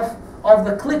 of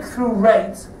the click-through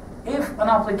rate if an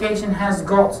application has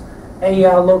got a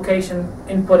location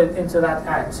inputted into that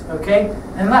ad, okay?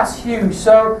 And that's huge.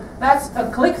 So that's a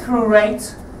click-through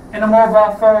rate in a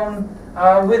mobile phone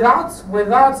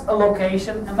without a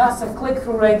location, and that's a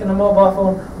click-through rate in a mobile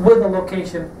phone with a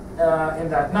location in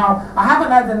that. Now, I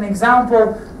haven't had an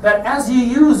example, but as you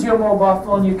use your mobile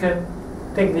phone, you can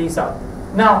pick these up.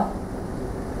 Now,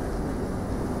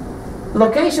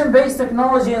 location-based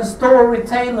technology and store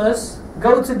retailers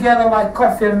go together like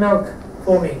coffee and milk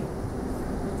for me.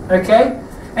 Okay?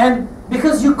 And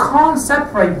because you can't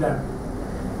separate them.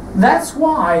 That's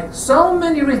why so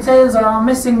many retailers are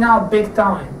missing out big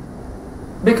time.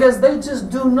 Because they just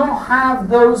do not have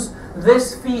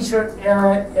this feature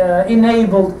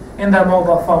enabled in their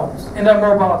mobile phones, in their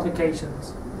mobile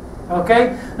applications.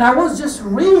 Okay? Now, it was just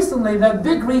recently that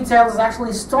big retailers are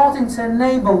actually starting to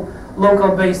enable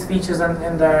local-based features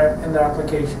in their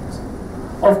applications.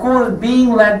 Of course,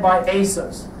 being led by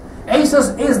ASOS.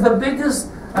 ASOS is the biggest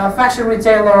fashion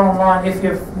retailer online, if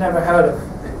you've never heard of it.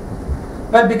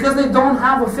 But because they don't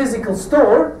have a physical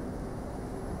store,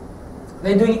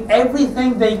 they're doing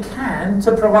everything they can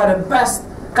to provide a best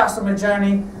customer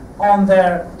journey on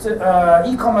their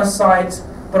e-commerce sites,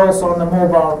 but also on the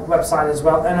mobile website as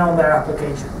well, and on their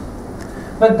application.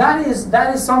 But that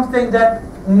is something that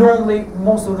normally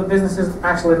most of the businesses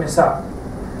actually miss out.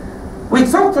 We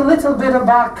talked a little bit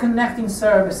about connecting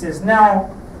services. Now,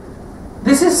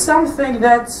 this is something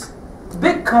that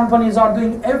big companies are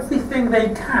doing everything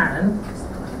they can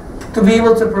to be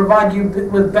able to provide you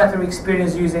with better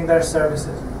experience using their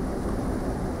services.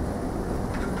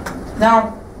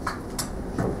 Now,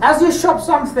 as you shop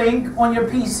something on your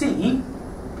PC,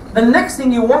 the next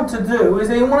thing you want to do is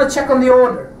that you want to check on the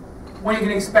order. When you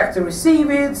can expect to receive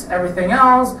it, everything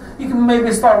else. You can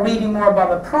maybe start reading more about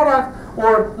the product,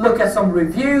 or look at some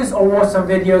reviews, or watch some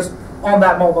videos on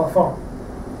that mobile phone.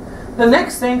 The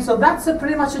next thing, so that's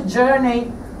pretty much a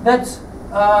journey that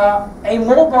a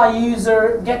mobile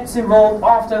user gets involved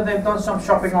after they've done some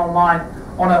shopping online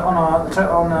on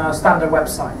a standard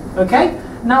website. Okay?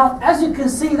 Now, as you can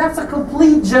see, that's a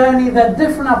complete journey that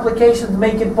different applications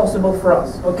make it possible for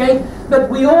us. Okay? But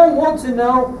we all want to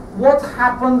know what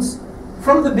happens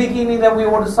from the beginning that we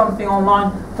order something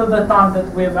online to the time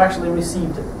that we've actually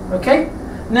received it. Okay?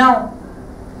 Now,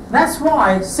 that's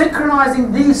why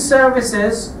synchronizing these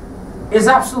services is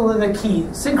absolutely the key.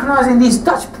 Synchronizing these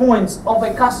touch points of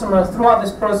a customer throughout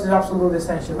this process is absolutely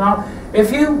essential. Now,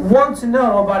 if you want to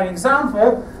know about an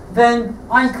example, then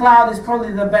iCloud is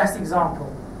probably the best example.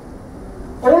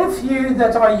 All of you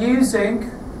that are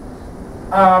using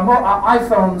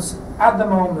iPhones at the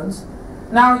moment,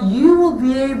 now you will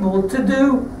be able to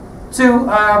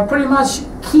pretty much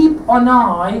keep an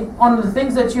eye on the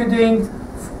things that you're doing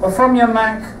from your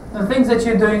Mac, the things that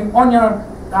you're doing on your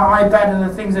iPad, and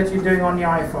the things that you're doing on your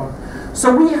iPhone.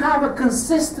 So we have a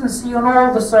consistency on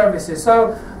all the services.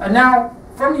 So now,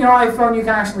 from your iPhone, you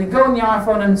can actually go on the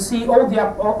iPhone and see all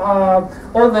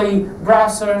the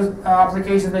browser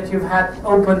applications that you've had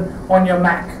open on your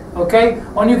Mac. Okay,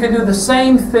 and you can do the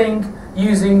same thing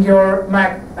using your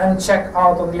Mac and check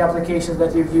out on the applications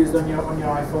that you've used on your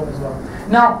iPhone as well.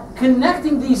 Now,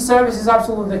 connecting these services is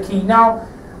absolutely the key. Now,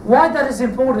 why that is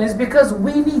important is because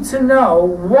we need to know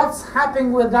what's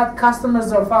happening with that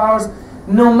customers of ours,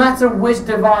 no matter which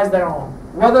device they're on,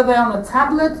 whether they're on a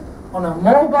tablet, on a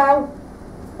mobile,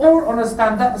 or on a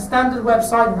standard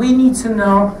website. We need to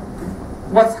know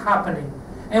what's happening,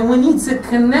 and we need to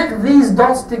connect these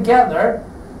dots together.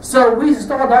 So we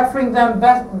start offering them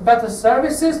better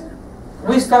services,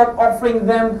 we start offering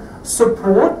them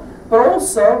support, but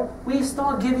also we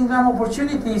start giving them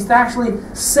opportunities to actually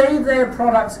save their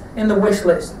products in the wish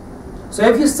list. So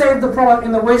if you save the product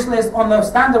in the wish list on the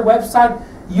standard website,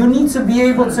 you need to be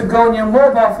able to go on your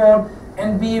mobile phone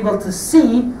and be able to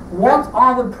see what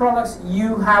are the products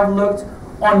you have looked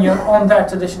on that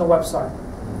traditional website.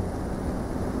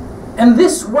 And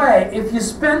this way, if you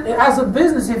spend, as a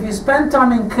business, if you spend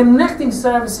time in connecting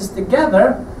services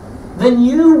together, then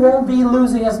you won't be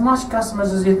losing as much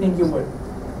customers as you think you would.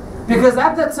 Because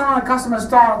at that time, a customer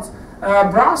starts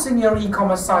browsing your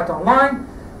e-commerce site online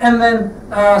and then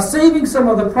saving some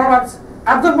of the products.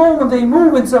 At the moment they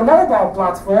move into a mobile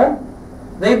platform,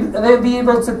 they'll be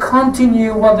able to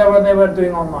continue whatever they were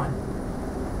doing online.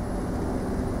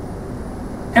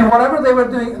 And whatever they were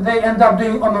doing, they end up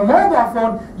doing on the mobile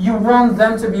phone, you want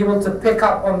them to be able to pick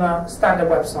up on the standard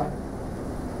website.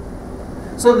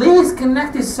 So these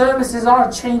connected services are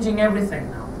changing everything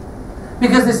now,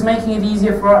 because it's making it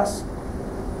easier for us.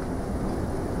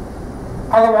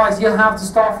 Otherwise, you'll have to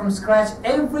start from scratch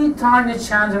every time you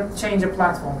change a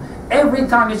platform, every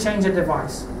time you change a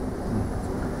device.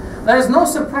 There is no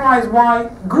surprise why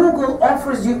Google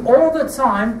offers you all the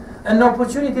time an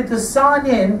opportunity to sign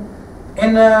in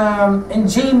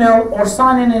Gmail or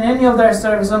sign in any of their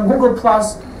services on Google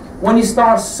Plus when you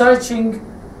start searching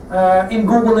in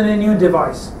Google in a new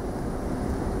device.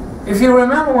 If you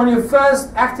remember, when you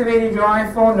first activated your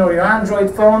iPhone or your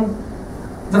Android phone,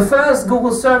 the first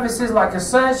Google services like a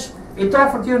search, it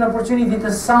offered you an opportunity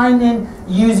to sign in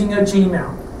using your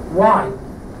Gmail. Why?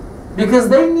 Because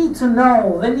they need to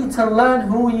know, they need to learn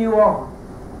who you are,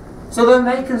 so then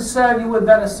they can serve you with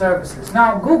better services.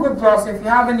 Now, Google Plus, if you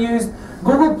haven't used,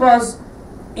 Google Plus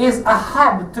is a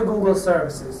hub to Google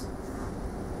services.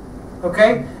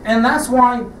 Okay? And that's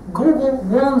why Google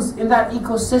wants in that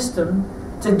ecosystem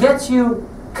to get you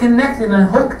connected and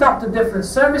hooked up to different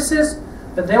services,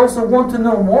 but they also want to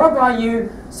know more about you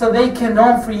so they can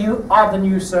offer you other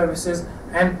new services.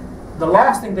 And the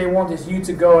last thing they want is you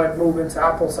to go and move into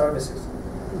Apple services.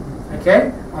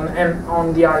 Okay?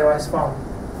 On the iOS phone.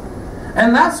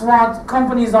 And that's what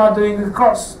companies are doing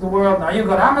across the world now. You've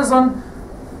got Amazon.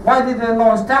 Why did they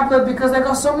launch tablet? Because they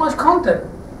got so much content.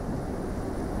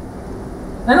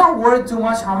 They're not worried too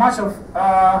much how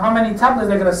many tablets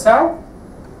they're going to sell.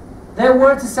 They're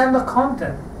worried to sell the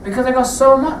content because they got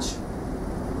so much.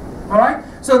 All right.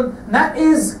 So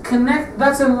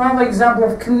that's another example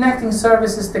of connecting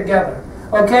services together.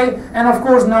 Okay. And of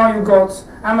course now you've got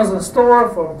Amazon Store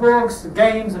for books,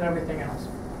 games, and everything else.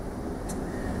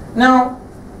 Now,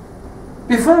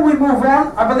 before we move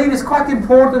on, I believe it's quite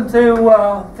important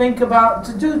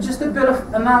to do just a bit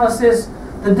of analysis,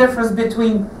 the difference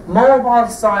between mobile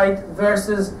site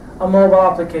versus a mobile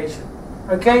application.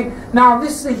 Okay? Now,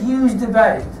 this is a huge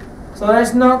debate, so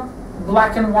there's not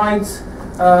black and white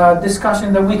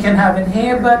discussion that we can have in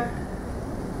here, but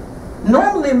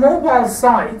normally mobile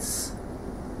sites,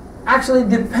 actually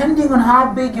depending on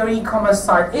how big your e-commerce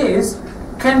site is,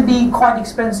 can be quite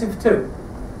expensive too.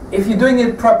 If you're doing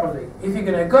it properly, if you're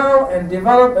going to go and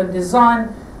develop and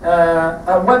design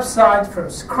a website from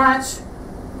scratch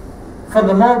for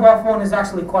the mobile phone, is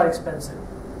actually quite expensive.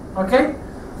 Okay?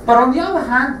 But on the other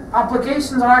hand,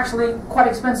 applications are actually quite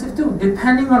expensive too,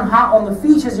 depending on the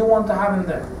features you want to have in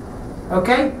there.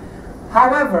 Okay?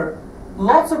 However,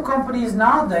 lots of companies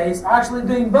nowadays are actually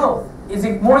doing both. Is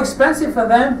it more expensive for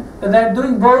them, but they're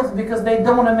doing both because they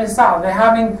don't want to miss out. They're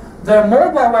having their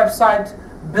mobile website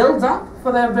built up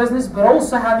for their business, but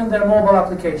also having their mobile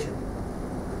application.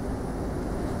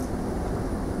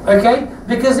 Okay?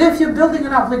 Because if you're building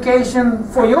an application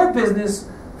for your business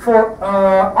for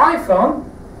iPhone,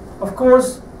 of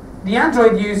course, the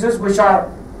Android users, which are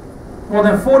more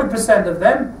than 40% of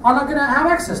them, are not going to have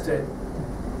access to it.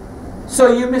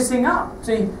 So you're missing out. It's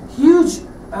a huge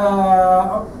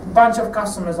bunch of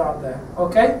customers out there.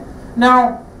 Okay?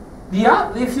 Now,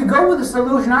 if you go with the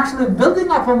solution actually building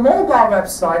up a mobile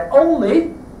website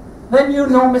only, then you're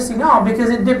not missing out, because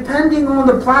depending on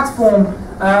the platform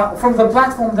from the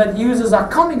platform that users are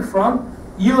coming from,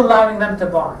 you allowing them to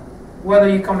buy, whether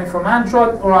you're coming from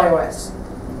Android or iOS.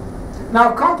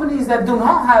 Now, companies that do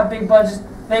not have big budgets,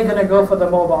 they're going to go for the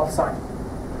mobile side.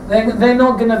 They're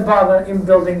not going to bother in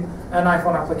building an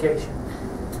iPhone application.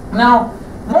 Now,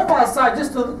 mobile side,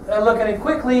 just to look at it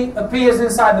quickly, appears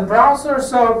inside the browser.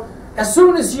 So as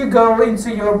soon as you go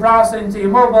into your browser, into your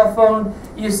mobile phone,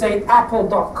 you say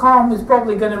apple.com, it's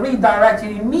probably going to redirect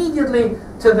you immediately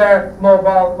to their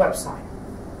mobile website.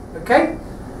 Okay?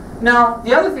 Now,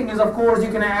 the other thing is, of course,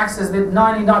 you can access it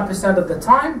 99% of the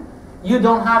time. You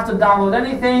don't have to download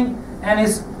anything, and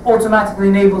it's automatically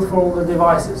enabled for all the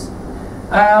devices.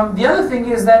 The other thing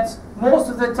is that most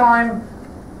of the time,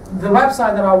 the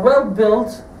websites that are well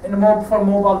built for a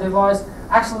mobile device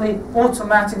actually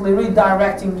automatically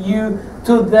redirecting you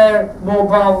to their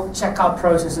mobile checkout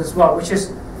process as well, which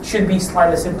should be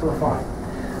slightly simplified.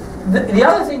 The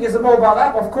other thing is the mobile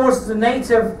app. Of course, the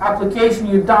native application,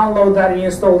 you download that and you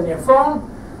install in your phone.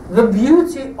 The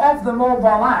beauty of the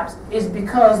mobile apps is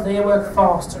because they work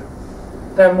faster.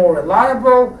 They're more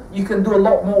reliable. You can do a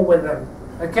lot more with them.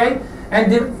 Okay?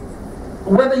 And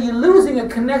whether you're losing a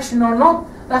connection or not,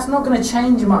 that's not going to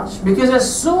change much, because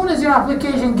as soon as your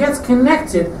application gets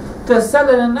connected to a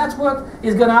cellular network,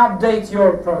 it's going to update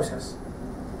your process.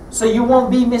 So you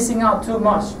won't be missing out too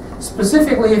much,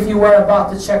 specifically if you were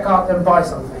about to check out and buy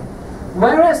something.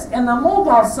 Whereas in the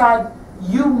mobile side,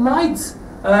 you might,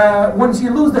 once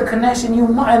you lose the connection, you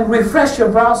might refresh your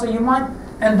browser, you might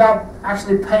end up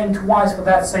actually paying twice for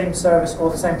that same service or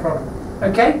the same product.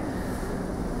 Okay?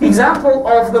 Example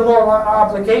of the mobile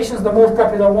applications, the most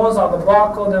popular ones are the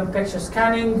barcode and picture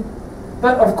scanning.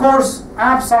 But of course,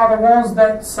 apps are the ones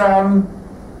that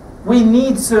we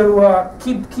need to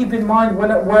keep in mind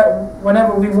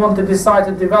whenever we want to decide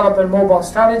to develop a mobile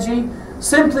strategy,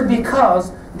 simply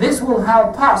because this will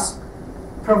help us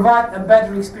provide a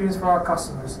better experience for our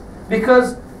customers.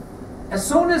 Because as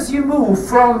soon as you move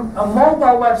from a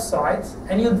mobile website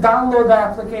and you download the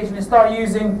application and start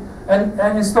using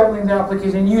and installing the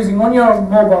application using on your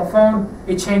mobile phone,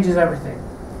 it changes everything.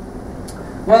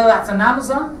 Whether that's an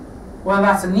Amazon, whether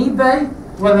that's an eBay,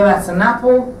 whether that's an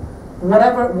Apple,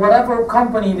 whatever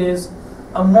company it is,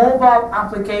 a mobile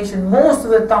application most of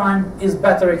the time is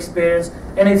better experience,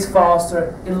 and it's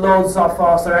faster, it loads up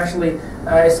faster, actually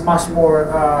it's much more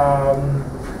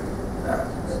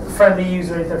friendly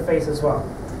user interface as well.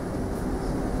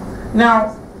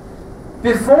 Now,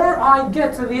 before I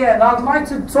get to the end, I'd like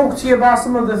to talk to you about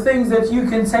some of the things that you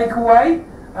can take away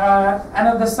and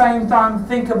at the same time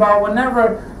think about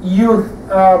whenever you're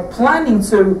planning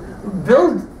to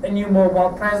build a new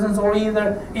mobile presence or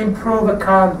either improve a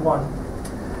current one.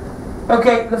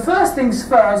 Okay, the first things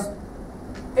first,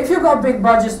 if you've got big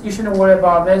budgets, you shouldn't worry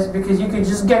about this, because you can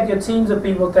just get your teams of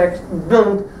people to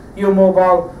build your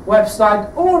mobile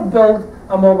website or build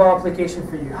a mobile application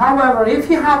for you. However, if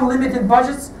you have limited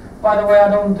budgets, by the way, I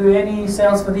don't do any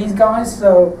sales for these guys,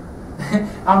 so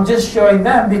I'm just showing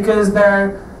them because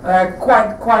they're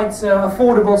quite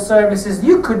affordable services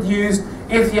you could use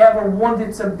if you ever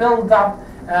wanted to build up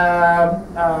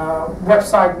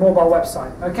mobile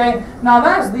website. Okay, now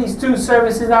that's these two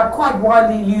services that are quite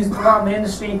widely used around the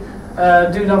industry,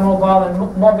 Doodle Mobile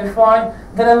and Mobify,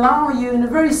 that allow you in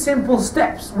very simple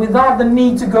steps, without the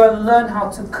need to go and learn how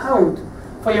to code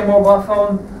for your mobile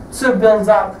phone, to build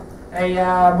up a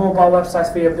mobile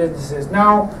website for your businesses.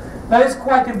 Now, that is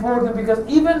quite important, because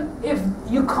even if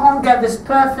you can't get this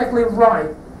perfectly right,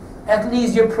 at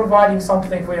least you're providing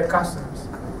something for your customers.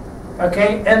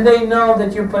 Okay, and they know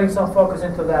that you're putting some focus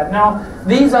into that. Now,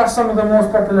 these are some of the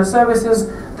most popular services.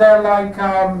 They're like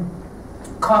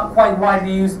quite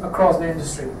widely used across the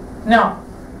industry. Now,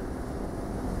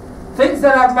 things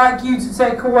that I'd like you to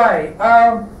take away.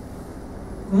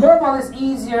 Mobile is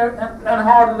easier and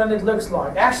harder than it looks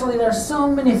like. Actually, there are so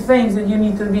many things that you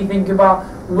need to be thinking about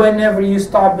whenever you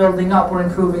start building up or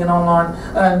improving an online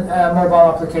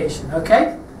mobile application.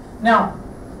 Okay? Now,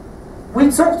 we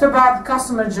talked about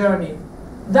customer journey.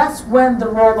 That's when the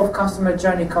role of customer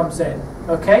journey comes in.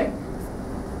 Okay?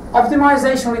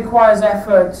 Optimization requires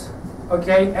effort,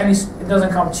 okay, and it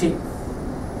doesn't come cheap.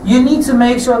 You need to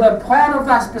make sure that part of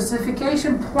that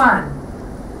specification plan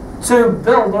to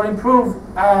build or improve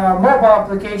a mobile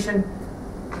application,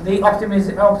 the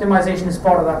optimization is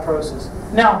part of that process.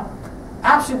 Now,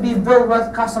 apps should be built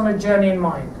with customer journey in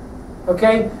mind.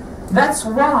 Okay? That's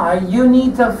why you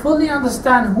need to fully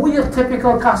understand who your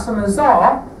typical customers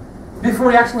are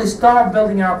before you actually start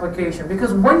building your application.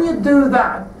 Because when you do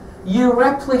that, you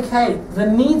replicate the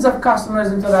needs of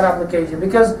customers into that application.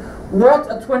 Because what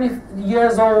a 20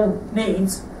 years old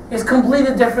needs is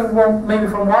completely different maybe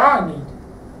from what I need.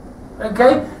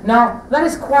 Okay, now that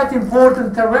is quite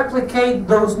important to replicate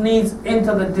those needs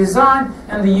into the design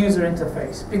and the user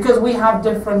interface, because we have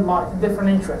different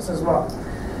interests as well.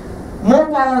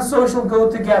 Mobile and social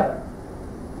go together,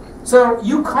 so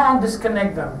you can't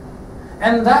disconnect them,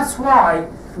 and that's why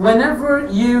whenever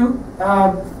you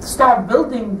start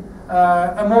building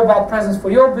a mobile presence for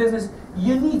your business,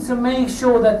 you need to make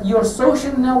sure that your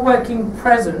social networking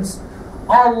presence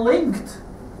are linked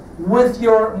with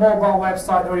your mobile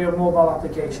website or your mobile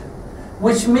application.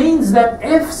 Which means that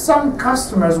if some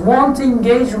customers want to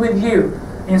engage with you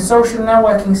in social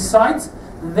networking sites,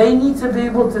 they need to be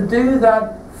able to do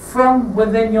that from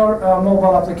within your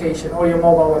mobile application or your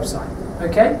mobile website.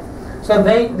 Okay? So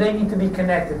they need to be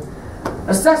connected.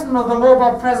 Assessment of the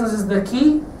mobile presence is the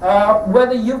key.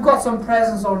 Whether you've got some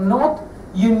presence or not,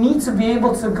 you need to be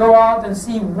able to go out and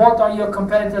see what are your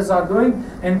competitors are doing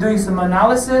and doing some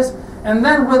analysis. And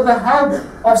then with the help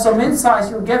of some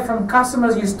insights you'll get from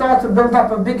customers, you start to build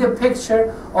up a bigger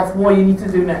picture of what you need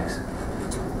to do next.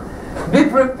 Be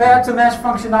prepared to match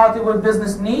functionality with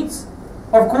business needs.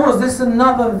 Of course, this is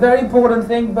another very important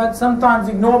thing, but sometimes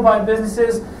ignored by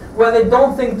businesses, where they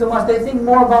don't think too much. They think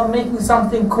more about making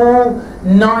something cool,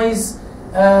 nice,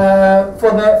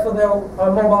 for their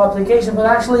mobile application, but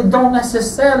actually don't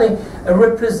necessarily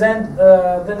represent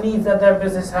the needs that their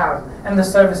business have and the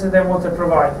services they want to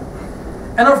provide.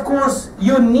 And of course,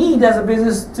 you need as a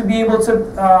business to be able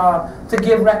to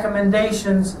give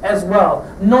recommendations as well,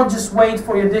 not just wait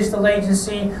for your digital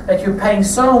agency that you're paying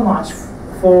so much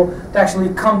for to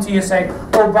actually come to you and say,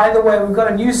 oh, by the way, we've got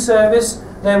a new service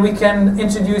that we can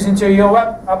introduce into your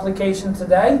web application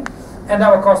today, and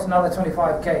that will cost another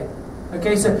 25K.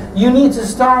 Okay, so you need to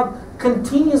start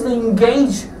continuously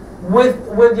engage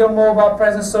with your mobile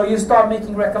presence, so you start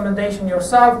making recommendations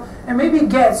yourself and maybe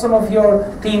get some of your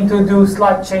team to do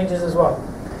slight changes as well.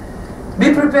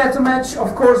 Be prepared to match,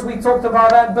 of course, we talked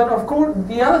about that, but of course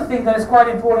the other thing that is quite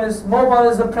important is mobile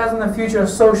is the present and future of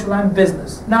social and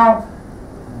business. Now,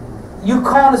 you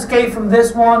can't escape from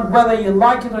this one, whether you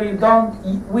like it or you don't.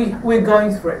 We're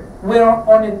going through it. We're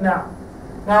on it now.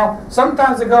 Now, some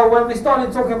time ago, when we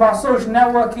started talking about social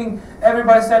networking,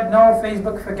 everybody said, no,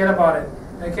 Facebook, forget about it.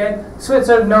 Okay?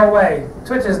 Twitter, no way.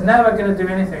 Twitter's never going to do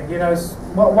anything. You know,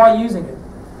 why using it?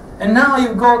 And now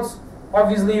you've got,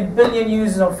 obviously, 1 billion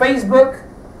users on Facebook,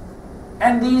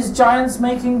 and these giants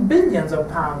making billions of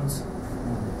pounds.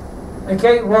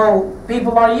 Okay? Well,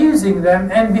 people are using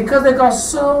them, and because they got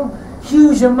so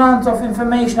huge amount of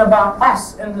information about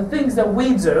us and the things that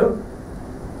we do,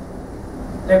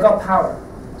 they've got power.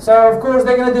 So, of course,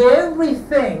 they're going to do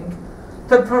everything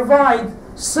to provide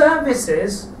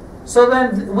services so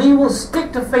then we will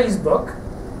stick to Facebook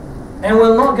and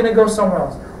we're not going to go somewhere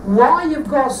else. Why you've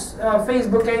got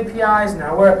Facebook APIs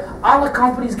now where other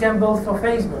companies can build for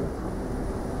Facebook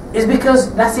is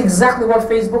because that's exactly what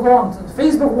Facebook wants.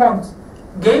 Facebook wants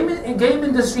game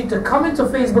industry to come into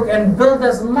Facebook and build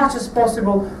as much as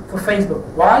possible for Facebook.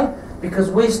 Why? Because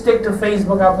we stick to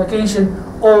Facebook application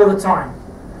all the time.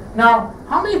 Now,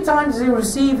 how many times are you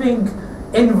receiving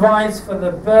invites for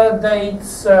the birth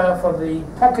dates, for the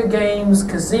poker games,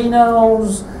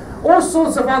 casinos, all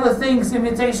sorts of other things,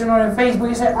 invitation on Facebook?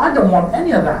 You say, I don't want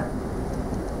any of that.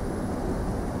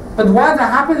 But why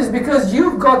that happens is because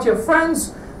you've got your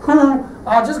friends who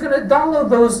are just going to download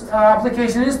those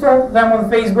applications, install them on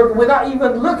Facebook without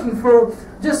even looking through,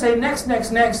 just say next,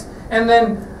 next, next, and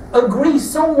then agree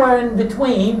somewhere in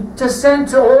between to send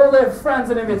to all their friends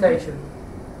an invitation.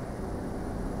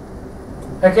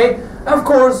 Okay? Of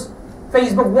course,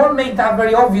 Facebook won't make that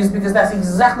very obvious because that's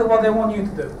exactly what they want you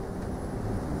to do.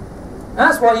 And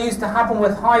that's what used to happen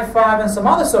with High Five and some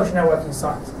other social networking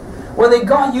sites, where they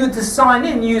got you to sign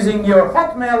in using your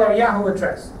Hotmail or Yahoo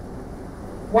address.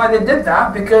 Why they did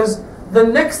that? Because the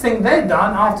next thing they've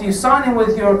done after you sign in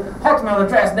with your Hotmail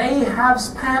address, they have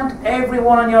spammed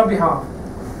everyone on your behalf.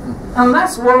 And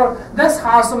that's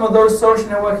how some of those social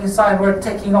networking sites were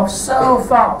taking off so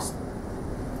fast,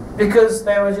 because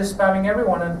they were just spamming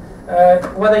everyone. And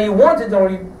whether you wanted or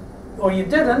you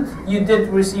didn't, you did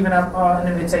receive an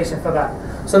invitation for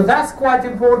that. So that's quite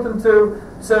important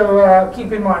to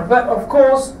keep in mind. But of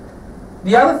course,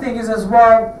 the other thing is as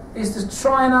well is to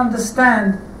try and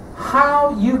understand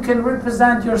how you can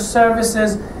represent your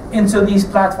services into these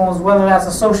platforms, whether that's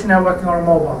a social networking or a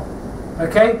mobile.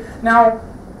 Okay? Now,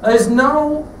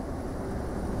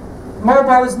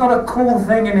 mobile is not a cool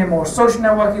thing anymore. Social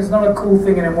networking is not a cool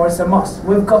thing anymore. It's a must.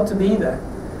 We've got to be there.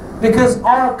 Because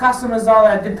our customers are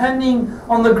there. Depending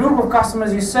on the group of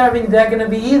customers you're serving, they're going to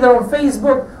be either on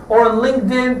Facebook or on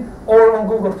LinkedIn or on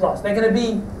Google+. They're going to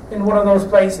be in one of those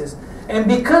places. And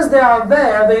because they are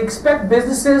there, they expect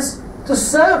businesses to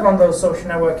serve on those social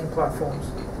networking platforms.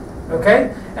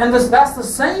 Okay? And that's the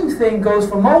same thing goes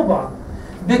for mobile.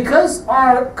 Because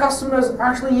our customers are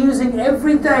actually using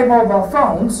everyday mobile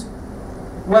phones,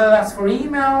 whether that's for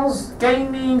emails,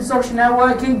 gaming, social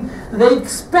networking, they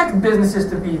expect businesses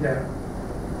to be there.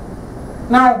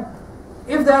 Now,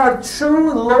 if they are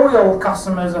true loyal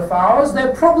customers of ours,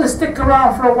 they'll probably stick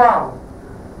around for a while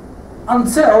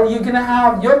until you're going to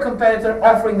have your competitor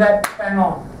offering that bang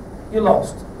on. You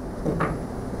lost.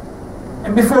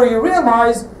 And before you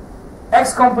realize,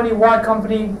 X company, Y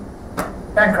company,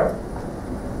 bankrupt.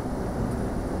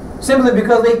 Simply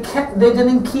because they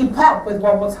didn't keep up with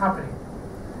what was happening.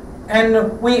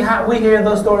 And we hear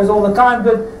those stories all the time,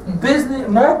 but business,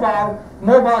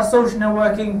 mobile social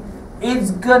networking,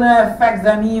 it's gonna affect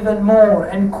them even more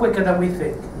and quicker than we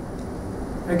think.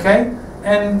 Okay?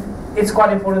 And it's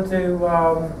quite important to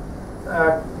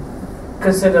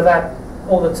consider that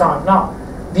all the time. Now,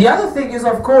 the other thing is,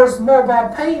 of course, mobile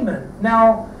payment.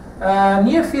 Now,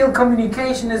 near-field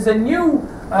communication is a new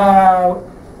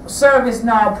service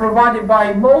now provided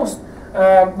by most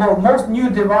new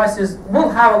devices will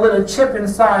have a little chip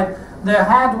inside their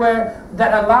hardware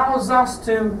that allows us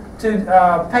to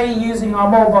pay using our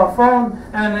mobile phone,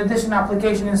 and an additional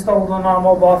application installed on our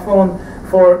mobile phone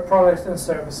for products and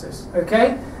services.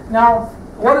 Okay? Now,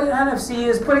 what an NFC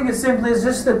is, putting it simply, is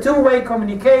just a two-way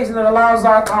communication that allows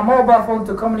our mobile phone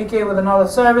to communicate with another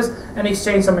service and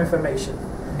exchange some information.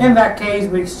 In that case,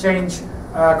 we exchange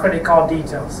credit card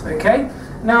details. Okay?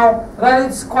 Now, that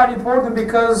is quite important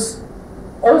because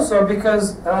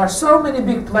there are so many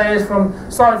big players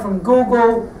starting from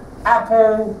Google,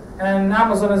 Apple, and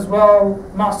Amazon as well,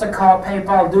 MasterCard,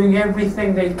 PayPal, doing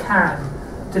everything they can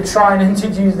to try and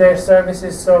introduce their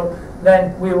services, so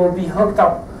then we will be hooked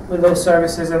up with those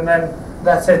services, and then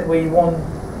that's it. We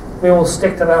will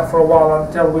stick to them for a while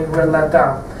until we're let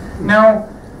down. Now,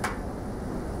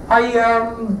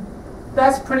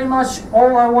 that's pretty much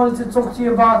all I wanted to talk to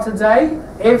you about today.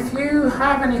 If you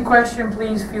have any question,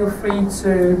 please feel free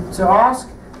to ask.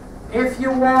 If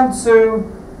you want to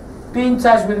be in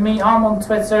touch with me, I'm on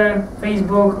Twitter,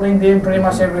 Facebook, LinkedIn, pretty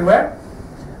much everywhere.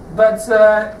 But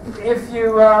if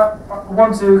you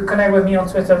want to connect with me on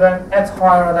Twitter, then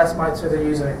 @Hajrë, that's my Twitter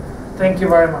username. Thank you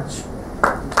very much.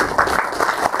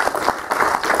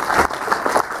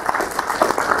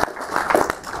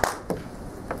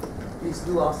 Please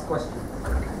do ask questions.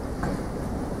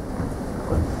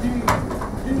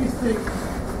 Do you think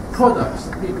products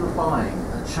that people are buying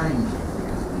are changing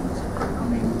because of the internet? I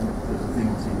mean, there's a thing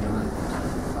on TV,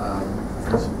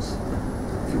 for instance,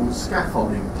 if you want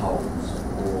scaffolding poles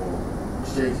or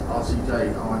RCJ,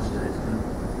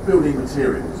 building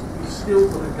materials, you still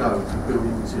got to go to a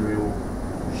building material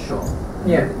shop.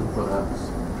 Yeah. The products,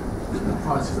 the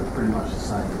prices are pretty much the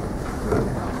same.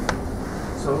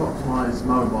 So an optimised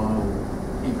mobile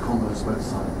e-commerce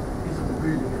website isn't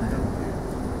really going to help you.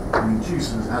 I mean,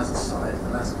 Juicers has a site,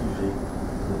 but that's usually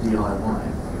the DIY.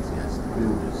 Yes, the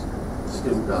builders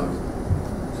still go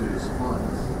to the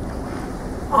suppliers.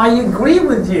 I agree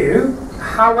with you.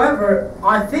 However,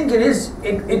 I think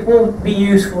it will be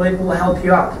useful. It will help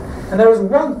you out. And there is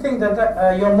one thing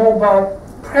that your mobile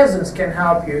presence can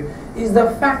help you, is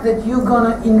the fact that you're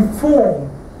gonna inform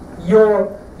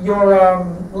your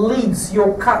leads,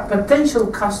 your potential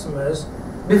customers,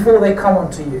 before they come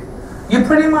onto you.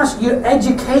 You're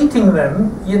educating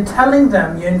them, you're telling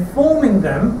them, you're informing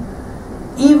them,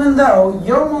 even though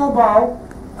your mobile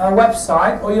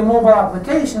website or your mobile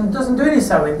application doesn't do any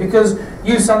selling, because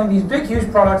you're selling these big, huge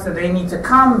products that they need to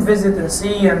come, visit and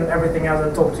see and everything else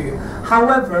and talk to you.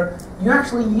 However, you're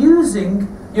actually using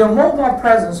your mobile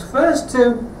presence first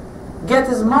to get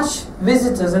as much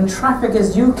visitors and traffic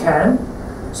as you can,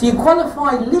 so you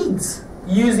qualify leads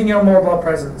using your mobile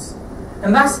presence.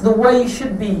 And that's the way it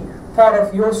should be part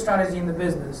of your strategy in the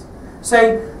business.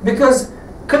 Because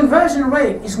conversion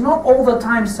rate is not all the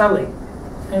time selling,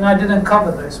 and I didn't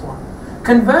cover this one.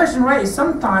 Conversion rate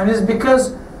sometimes is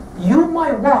because you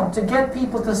might want to get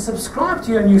people to subscribe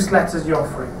to your newsletters you're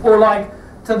offering, or like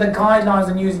to the guidelines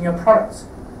on using your products,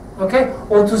 okay,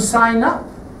 or to sign up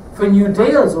for new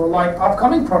deals or like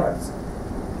upcoming products.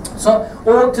 So,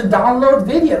 or to download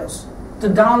videos, to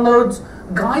download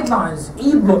guidelines,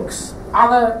 ebooks,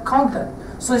 other content.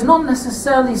 So it's not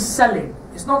necessarily selling.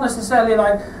 It's not necessarily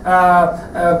like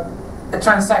a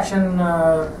transaction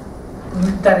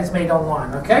that is made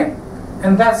online, okay?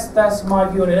 And that's my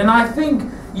view on it. And I think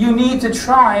you need to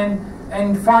try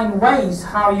and find ways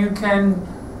how you can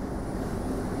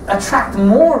attract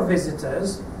more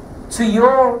visitors to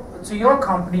your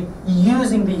company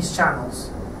using these channels.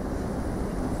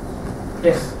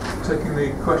 Yes. taking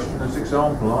the question as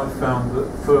example, I found that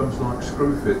firms like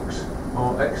Screwfix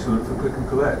are excellent for click and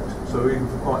collect. So even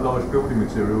for quite large building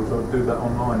materials, I'd do that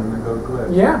online and then go and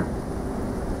collect. Yeah,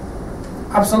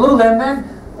 absolutely. And then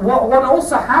what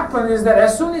also happens is that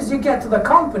as soon as you get to the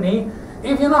company,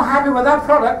 if you're not happy with that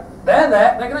product,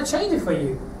 they're going to change it for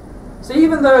you. So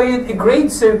even though you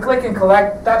agreed to click and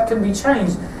collect, that can be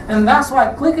changed. And that's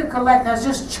why click and collect has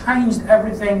just changed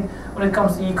everything when it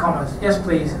comes to e-commerce. Yes,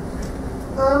 please.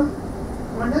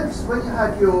 I noticed when you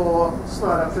had your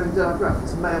slide up showing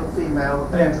demographics, male, female,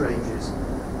 age ranges,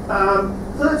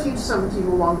 13 to 17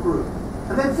 were one group,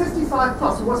 and then 55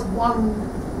 plus was one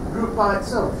group by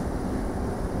itself.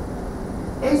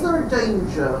 Is there a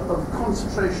danger of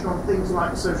concentration on things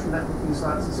like social networking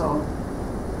sites and so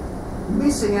on,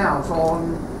 missing out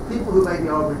on people who maybe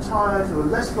are retired, who are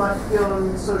less likely to be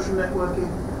on social networking,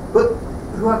 but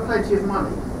who have plenty of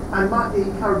money and might be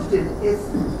encouraged in if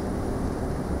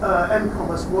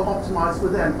m-commerce were optimised for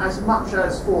them as much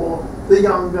as for the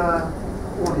younger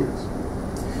audience?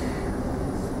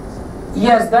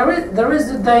 Yes, there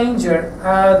is a danger.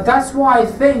 That's why I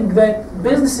think that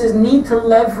businesses need to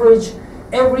leverage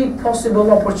every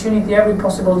possible opportunity, every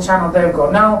possible channel they've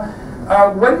got. Now,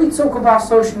 when we talk about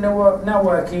social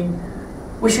networking,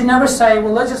 we should never say,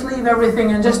 well, let's just leave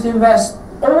everything and just invest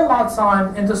all our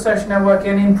time into social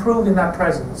networking and improving that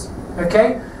presence,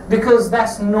 okay? Because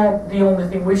that's not the only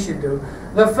thing we should do.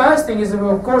 The first thing is that we,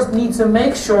 of course, need to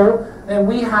make sure that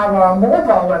we have our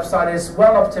mobile website is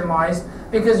well optimized,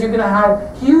 because you're going to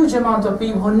have huge amount of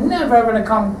people who are never ever going to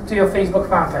come to your Facebook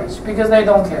fan page because they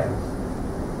don't care.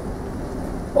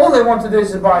 All they want to do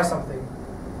is buy something.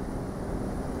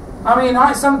 I mean,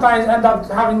 I sometimes end up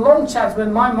having long chats with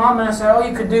my mum and I say, oh,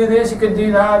 you could do this, you could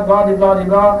do that, blah, blah, blah,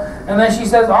 blah. And then she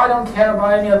says, I don't care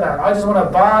about any of that. I just want to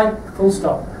buy, full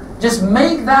stop. Just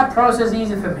make that process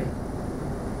easy for me.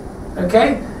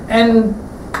 Okay? And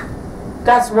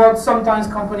that's what sometimes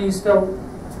companies still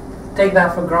take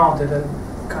that for granted and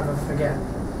kind of forget.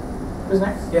 Who's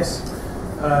next? Yes.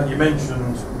 You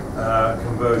mentioned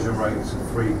conversion rates of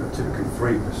typically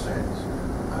 3%.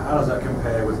 How does that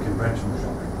compare with conventional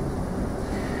shopping?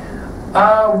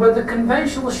 With the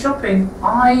conventional shopping,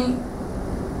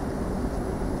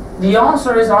 the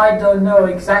answer is I don't know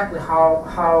exactly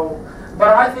how, but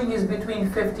I think it's between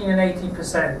 15 and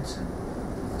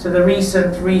 18% to the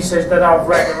recent research that I've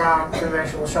read around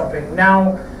conventional shopping.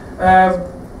 Now,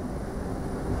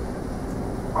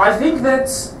 I think that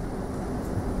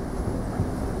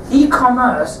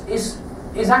e-commerce is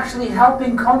actually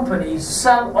helping companies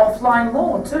sell offline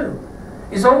more too.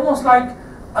 It's almost like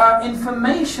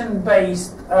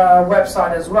information-based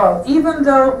website as well, even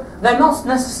though they're not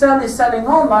necessarily selling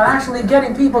online, actually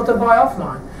getting people to buy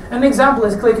offline. An example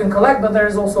is click and collect, but there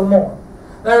is also more.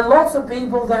 There are lots of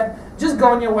people that just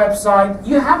go on your website,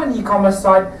 you have an e-commerce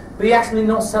site, but you're actually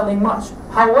not selling much.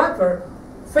 However,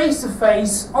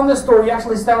 face-to-face on the store, you're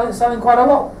actually selling quite a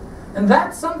lot. And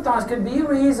that sometimes could be a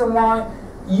reason why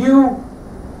you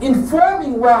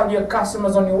informing well your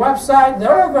customers on your website,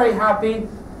 they're all very happy,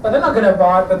 but they're not going to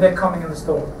buy it, but they're coming in the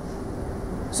store.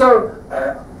 So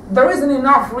there isn't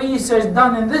enough research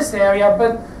done in this area,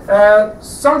 but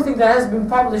something that has been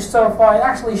published so far, it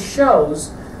actually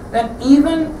shows that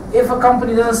even if a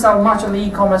company doesn't sell much on the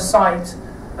e-commerce site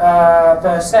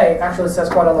per se, actually sells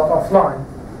quite a lot offline.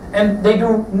 And they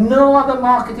do no other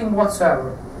marketing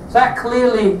whatsoever. So that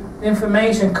clearly, the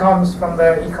information comes from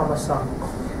their e-commerce site.